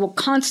 because we will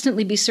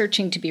constantly be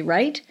searching to be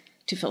right,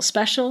 to feel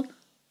special,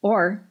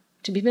 or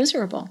to be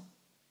miserable.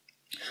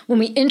 When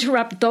we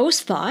interrupt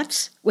those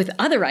thoughts with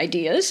other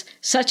ideas,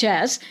 such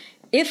as,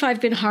 if I've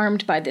been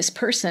harmed by this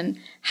person,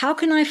 how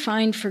can I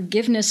find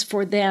forgiveness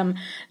for them?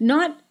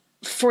 Not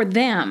for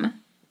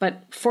them,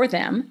 but for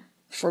them,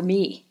 for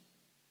me.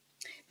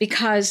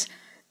 Because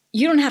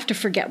you don't have to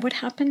forget what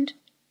happened.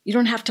 You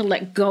don't have to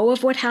let go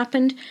of what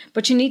happened,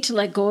 but you need to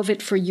let go of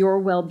it for your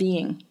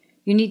well-being.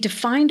 You need to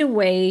find a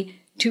way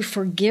to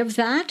forgive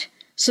that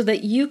so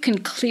that you can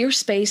clear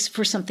space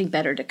for something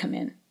better to come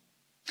in.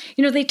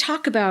 They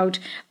talk about,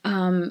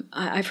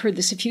 I've heard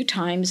this a few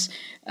times,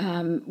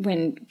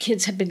 when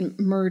kids have been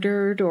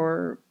murdered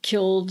or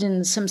killed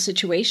in some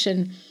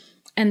situation,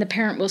 and the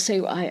parent will say,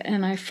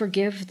 I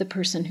forgive the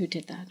person who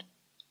did that.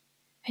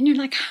 And you're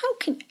like, how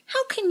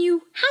can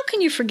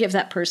you forgive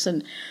that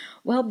person?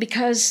 Well,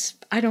 because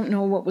I don't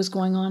know what was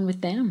going on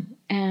with them.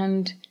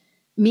 And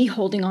me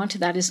holding on to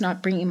that is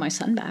not bringing my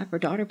son back or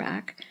daughter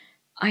back.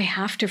 I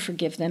have to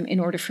forgive them in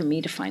order for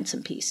me to find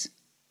some peace.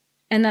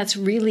 And that's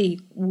really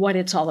what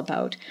it's all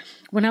about.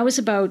 When I was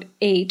about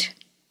 8,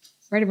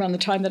 right around the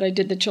time that I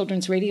did the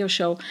children's radio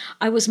show,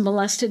 I was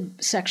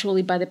molested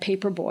sexually by the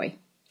paper boy.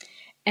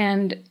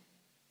 And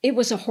it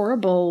was a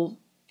horrible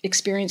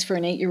experience for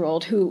an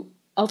 8-year-old who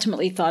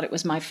ultimately thought it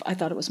was I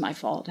thought it was my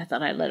fault. I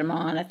thought I led him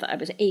on. I thought I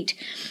was 8.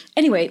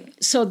 Anyway,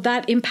 so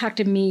that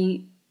impacted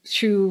me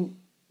through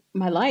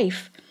my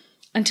life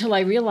until I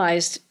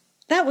realized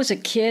that was a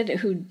kid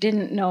who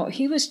didn't know.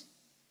 He was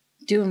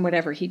doing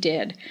whatever he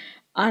did.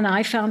 And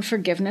I found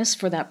forgiveness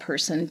for that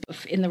person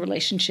in the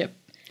relationship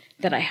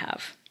that I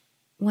have.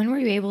 When were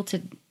you able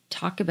to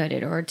talk about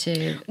it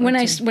when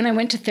I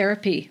went to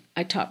therapy,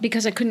 I talked,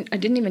 because I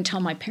didn't even tell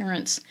my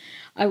parents.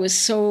 I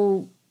was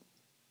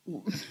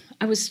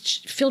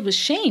filled with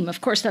shame.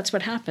 Of course, that's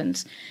what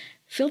happens.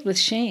 Filled with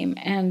shame.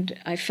 And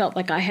I felt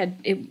like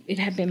it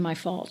had been my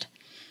fault.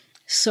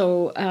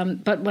 So,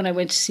 but when I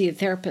went to see a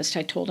therapist,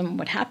 I told him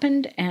what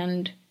happened,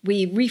 and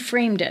we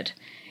reframed it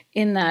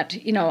in that,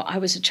 I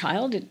was a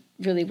child. It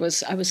really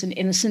was, I was an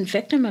innocent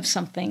victim of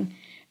something.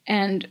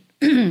 And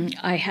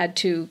I had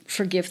to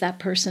forgive that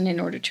person in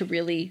order to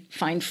really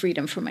find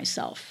freedom for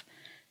myself.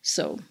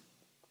 So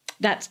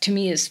that to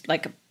me is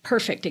like a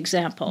perfect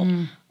example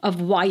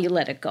of why you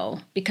let it go,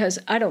 because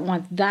I don't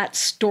want that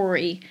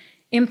story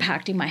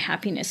impacting my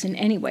happiness in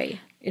any way.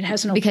 It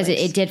has no because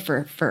place. it did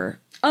for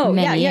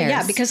many years.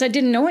 Yeah, because I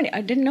didn't know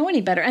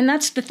any better. And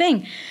that's the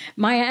thing.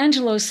 Maya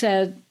Angelou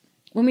said,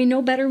 when we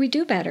know better, we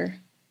do better.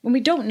 When we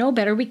don't know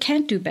better, we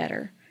can't do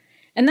better.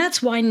 And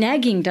that's why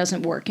nagging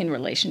doesn't work in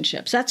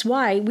relationships. That's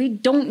why we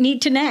don't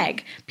need to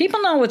nag.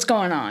 People know what's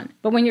going on.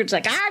 But when you're just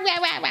like,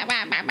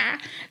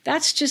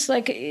 that's just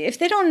like, if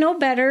they don't know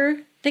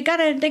better, they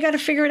gotta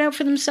figure it out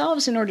for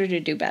themselves in order to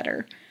do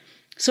better.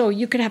 So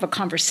you could have a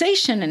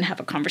conversation,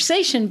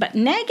 but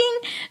nagging,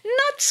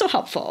 not so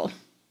helpful.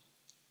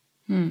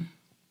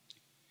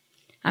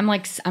 I'm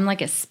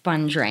like a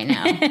sponge right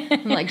now.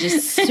 I'm like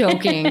just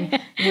soaking,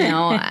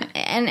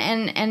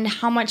 and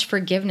how much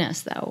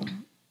forgiveness though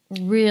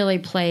really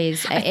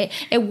plays.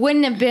 It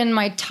wouldn't have been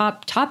my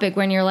top topic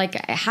when you're like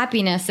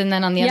happiness, and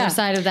then on the other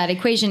side of that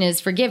equation is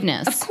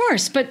forgiveness. Of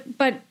course, but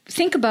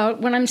think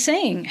about what I'm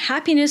saying.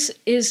 Happiness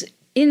is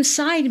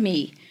inside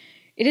me.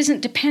 It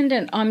isn't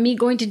dependent on me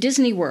going to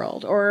Disney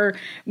World or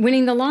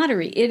winning the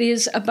lottery. It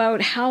is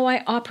about how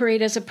I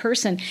operate as a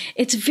person.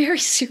 It's very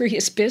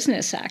serious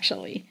business,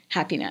 actually,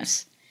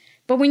 happiness.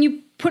 But when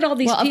you put all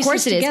these pieces together... Well, of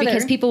course it is,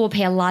 because people will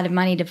pay a lot of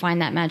money to find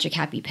that magic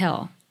happy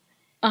pill.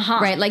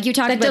 Right, like you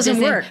talked about. That doesn't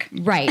work.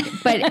 Right,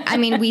 but I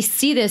mean, we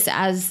see this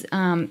as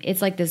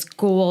it's like this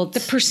gold, the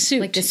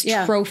pursuit, like this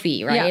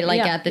trophy, right?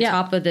 At the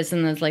top of this,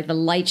 and there's like the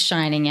light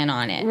shining in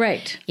on it,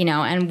 right?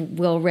 And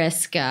we'll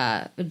risk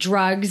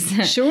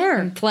drugs,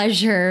 sure,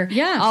 pleasure,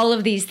 all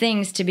of these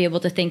things to be able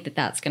to think that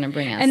that's going to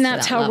bring us. And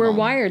that's to that how level. we're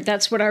wired.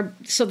 That's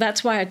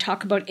why I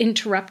talk about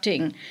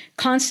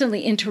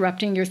constantly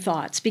interrupting your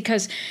thoughts,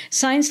 because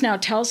science now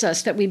tells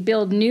us that we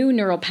build new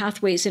neural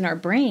pathways in our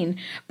brain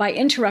by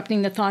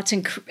interrupting the thoughts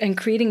and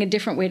creating a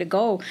different way to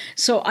go.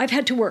 So I've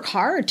had to work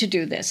hard to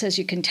do this, as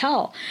you can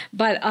tell,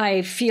 but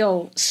I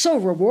feel so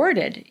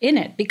rewarded in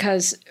it,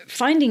 because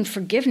finding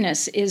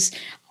forgiveness is...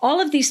 All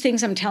of these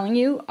things I'm telling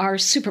you are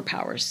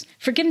superpowers.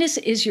 Forgiveness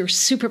is your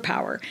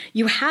superpower.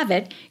 You have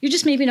it. You're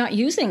just maybe not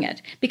using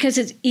it because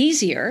it's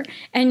easier,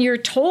 and you're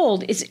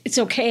told it's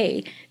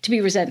okay to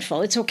be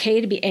resentful. It's okay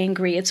to be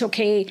angry. It's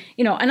okay,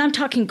 and I'm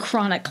talking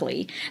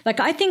chronically. Like,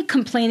 I think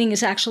complaining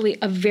is actually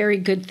a very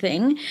good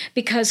thing,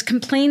 because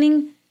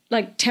complaining,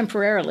 like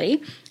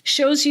temporarily,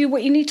 shows you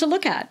what you need to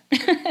look at.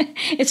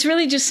 It's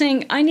really just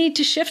saying, I need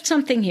to shift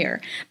something here.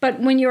 But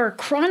when you're a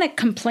chronic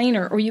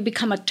complainer, or you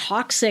become a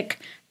toxic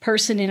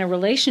person in a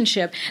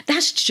relationship,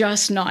 that's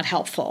just not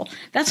helpful.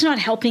 That's not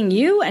helping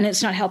you, and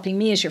it's not helping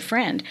me as your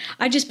friend.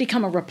 I just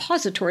become a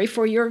repository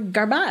for your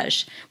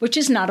garbage, which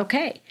is not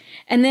okay.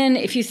 And then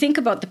if you think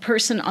about the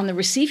person on the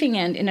receiving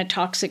end in a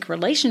toxic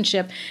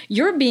relationship,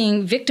 you're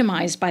being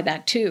victimized by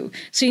that too.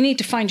 So you need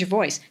to find your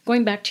voice.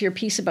 Going back to your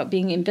piece about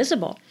being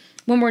invisible.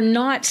 When we're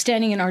not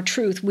standing in our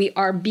truth, we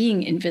are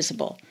being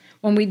invisible.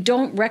 When we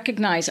don't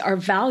recognize our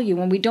value,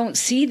 when we don't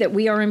see that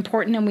we are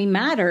important and we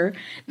matter,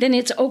 then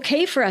it's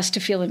okay for us to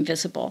feel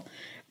invisible.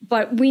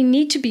 But we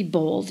need to be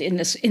bold in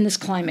this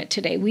climate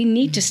today. We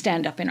need to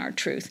stand up in our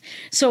truth.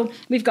 So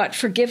we've got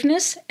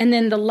forgiveness, and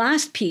then the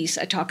last piece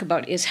I talk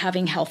about is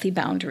having healthy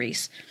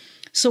boundaries.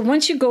 So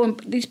once you go,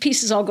 these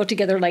pieces all go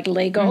together like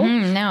Lego.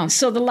 No.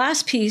 So the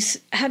last piece,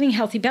 having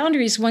healthy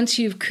boundaries, once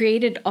you've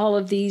created all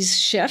of these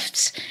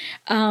shifts,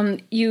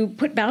 you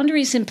put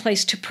boundaries in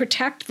place to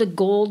protect the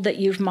gold that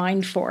you've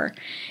mined for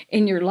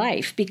in your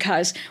life.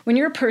 Because when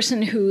you're a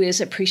person who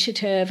is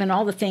appreciative and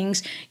all the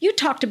things, you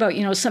talked about,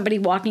 somebody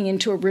walking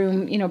into a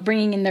room,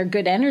 bringing in their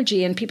good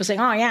energy, and people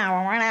saying, oh,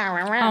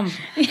 yeah.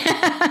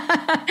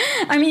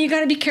 I mean, you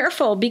got to be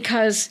careful,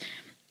 because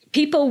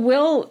people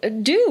will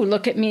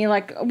look at me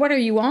like, what are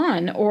you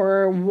on?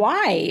 Or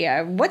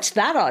why? What's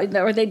that?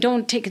 Or they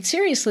don't take it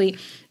seriously.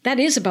 That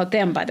is about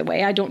them, by the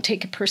way. I don't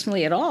take it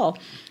personally at all.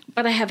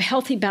 But I have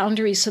healthy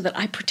boundaries so that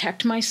I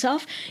protect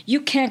myself.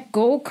 You can't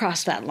go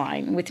across that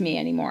line with me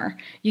anymore.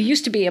 You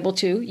used to be able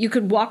to. You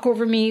could walk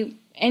over me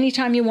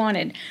anytime you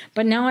wanted.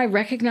 But now I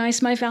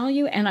recognize my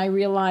value, and I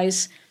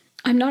realize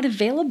I'm not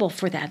available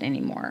for that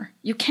anymore.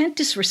 You can't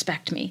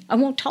disrespect me. I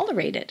won't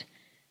tolerate it.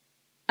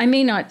 I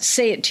may not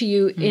say it to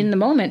you in the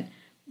moment,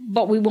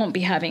 but we won't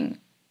be having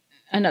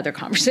another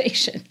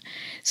conversation.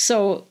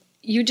 So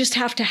you just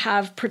have to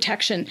have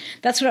protection.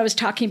 That's what I was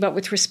talking about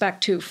with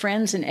respect to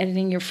friends and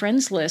editing your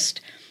friends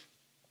list.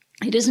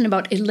 It isn't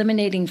about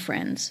eliminating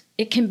friends.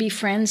 It can be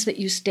friends that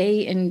you stay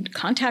in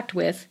contact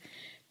with,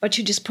 but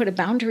you just put a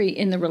boundary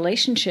in the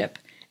relationship,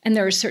 and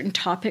there are certain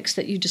topics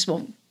that you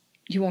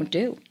won't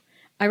do.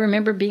 I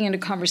remember being in a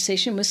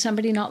conversation with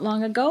somebody not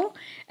long ago,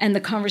 and the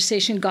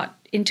conversation got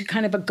into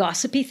kind of a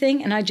gossipy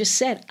thing, and I just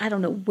said, I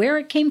don't know where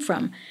it came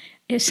from.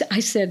 I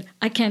said,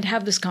 I can't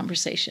have this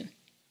conversation.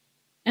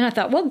 And I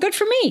thought, well, good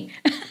for me.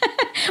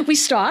 We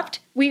stopped,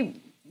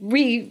 we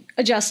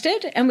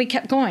readjusted, and we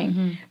kept going.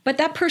 Mm-hmm. But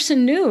that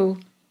person knew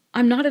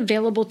I'm not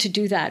available to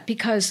do that,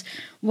 because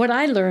what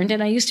I learned,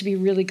 and I used to be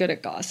really good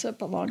at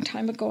gossip a long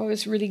time ago, I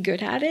was really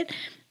good at it,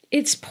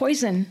 it's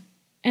poison,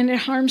 and it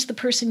harms the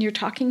person you're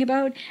talking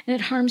about, and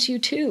it harms you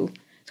too.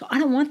 So I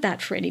don't want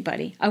that for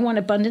anybody. I want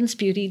abundance,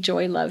 beauty,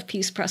 joy, love,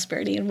 peace,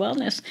 prosperity, and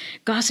wellness.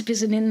 Gossip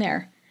isn't in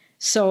there.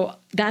 So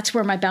that's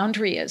where my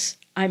boundary is.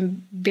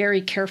 I'm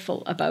very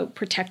careful about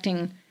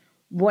protecting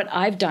what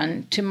I've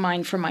done to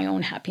mine for my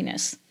own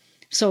happiness.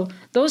 So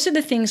those are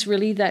the things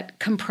really that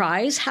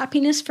comprise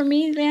happiness for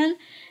me then.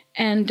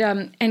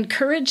 And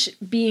courage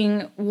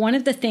being one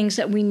of the things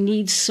that we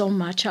need so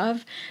much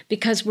of,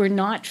 because we're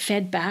not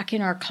fed back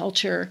in our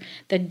culture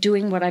that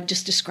doing what I've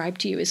just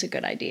described to you is a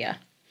good idea.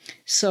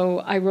 So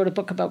I wrote a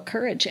book about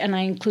courage, and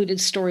I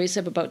included stories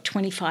of about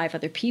 25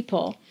 other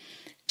people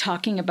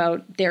talking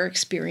about their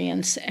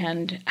experience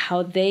and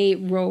how they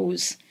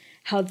rose,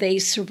 how they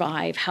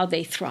survive, how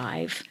they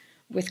thrive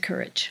with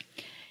courage.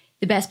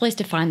 The best place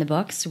to find the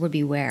books would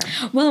be where?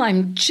 Well,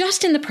 I'm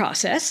just in the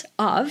process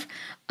of,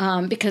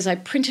 because I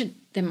printed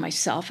them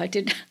myself.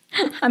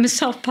 I'm a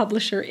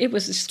self-publisher. It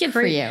was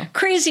the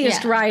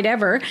craziest ride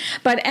ever.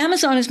 But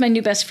Amazon is my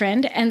new best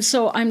friend. And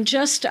so I'm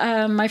just,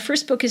 my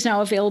first book is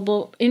now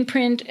available in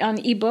print on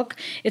ebook.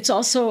 It's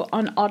also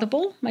on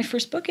Audible, my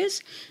first book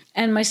is.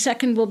 And my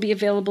second will be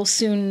available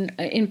soon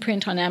in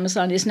print on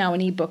Amazon, is now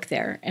an ebook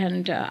there.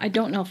 And I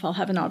don't know if I'll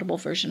have an Audible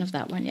version of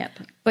that one yet.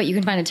 But you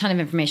can find a ton of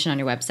information on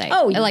your website.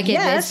 Oh, like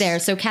yes. It is there.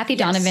 So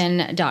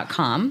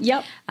KathyDonovan.com.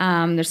 Yep.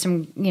 There's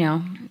some,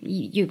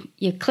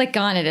 you click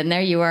on it and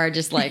there you are,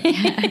 just like,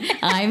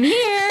 I'm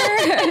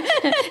here.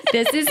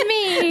 This is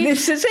me.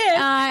 This is it.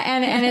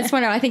 And it's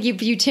wonderful. I think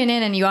you tune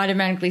in and you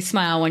automatically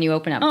smile when you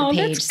open up the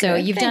page. That's so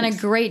good. You've Thanks. done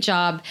a great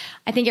job,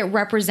 I think, at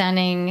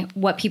representing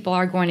what people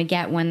are going to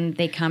get when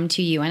they come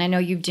to you. And I know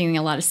you're doing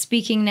a lot of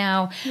speaking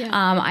now. Yeah.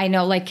 I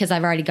know, because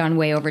I've already gone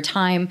way over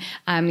time.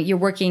 You're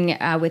working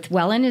with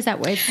Welland. Is that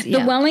what it's?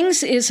 The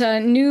Wellings is a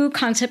new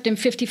concept in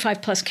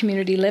 55 plus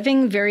community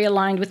living, very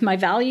aligned with my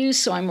values.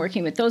 So I'm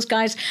working with those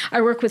guys.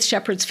 I work with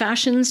Shepherd's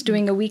Fashions,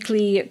 doing a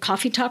weekly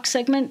coffee talk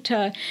segment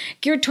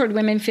geared toward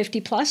women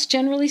 50 plus,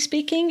 generally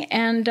speaking.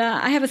 And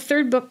I have a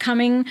third book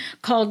coming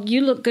called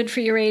You Look Good for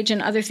Your Age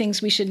and Other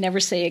Things We Should Never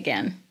Say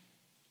Again.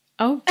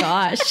 Oh,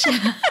 gosh.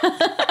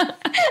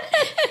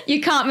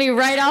 You caught me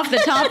right off the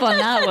top on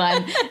that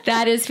one.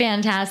 That is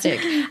fantastic.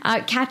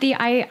 Kathy,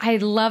 I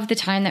love the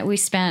time that we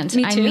spent.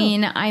 Me too.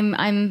 I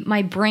mean,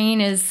 my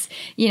brain is,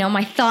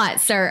 my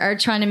thoughts are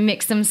trying to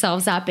mix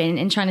themselves up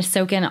and trying to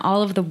soak in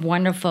all of the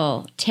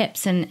wonderful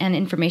tips and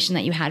information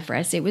that you had for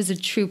us. It was a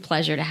true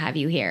pleasure to have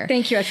you here.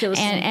 Thank you. I feel the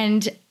same.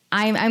 And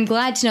I'm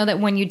glad to know that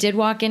when you did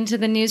walk into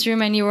the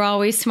newsroom and you were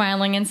always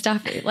smiling and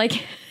stuff,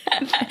 like...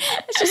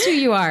 That's just who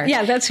you are.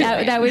 Yeah, that's who I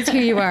am. That was who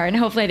you are. And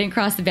hopefully I didn't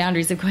cross the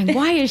boundaries of going,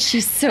 why is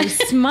she so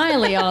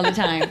smiley all the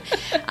time?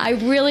 I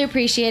really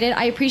appreciate it.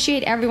 I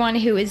appreciate everyone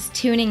who is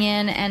tuning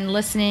in and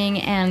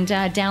listening and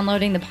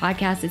downloading the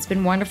podcast. It's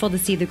been wonderful to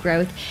see the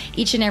growth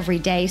each and every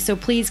day. So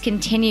please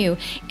continue.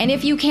 And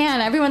if you can,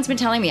 everyone's been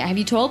telling me, have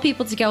you told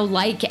people to go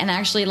and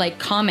actually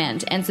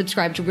comment and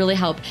subscribe to really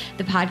help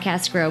the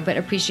podcast grow? But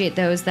appreciate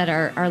those that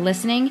are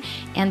listening.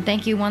 And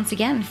thank you once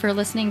again for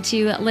listening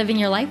to Living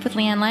Your Life with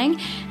Leanne Lang.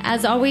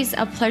 As always,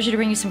 a pleasure to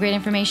bring you some great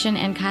information.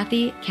 And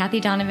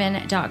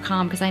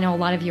KathyDonovan.com, because I know a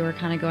lot of you are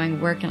kind of going,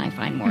 where can I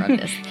find more of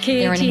this?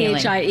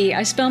 Kathie.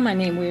 I spell my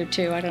name weird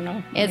too. I don't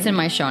know. It's in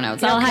my show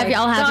notes. Okay. I'll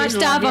have your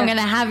stuff. I'm going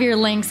to have your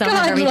links. I'll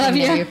have everything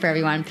there for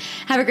everyone.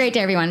 Have a great day,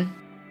 everyone.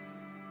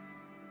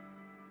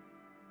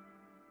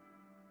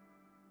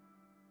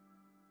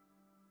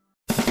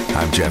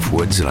 I'm Jeff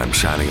Woods, and I'm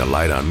shining a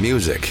light on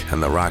music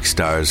and the rock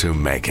stars who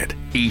make it.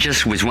 He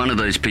just was one of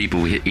those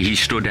people. He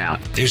stood out.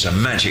 He was a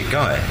magic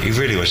guy. He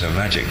really was a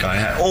magic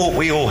guy.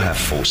 We all have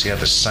faults. He had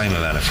the same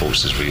amount of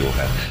faults as we all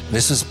have.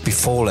 This was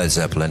before Led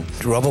Zeppelin.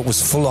 Robert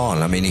was full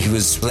on. I mean, he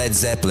was Led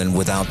Zeppelin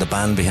without the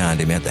band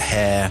behind him. He had the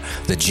hair,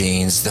 the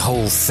jeans, the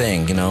whole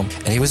thing,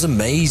 and he was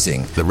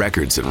amazing. The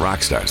Records and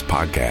Rockstars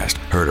podcast,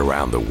 heard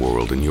around the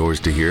world and yours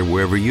to hear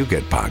wherever you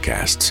get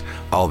podcasts.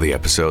 All the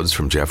episodes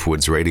from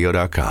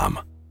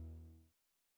JeffWoodsRadio.com.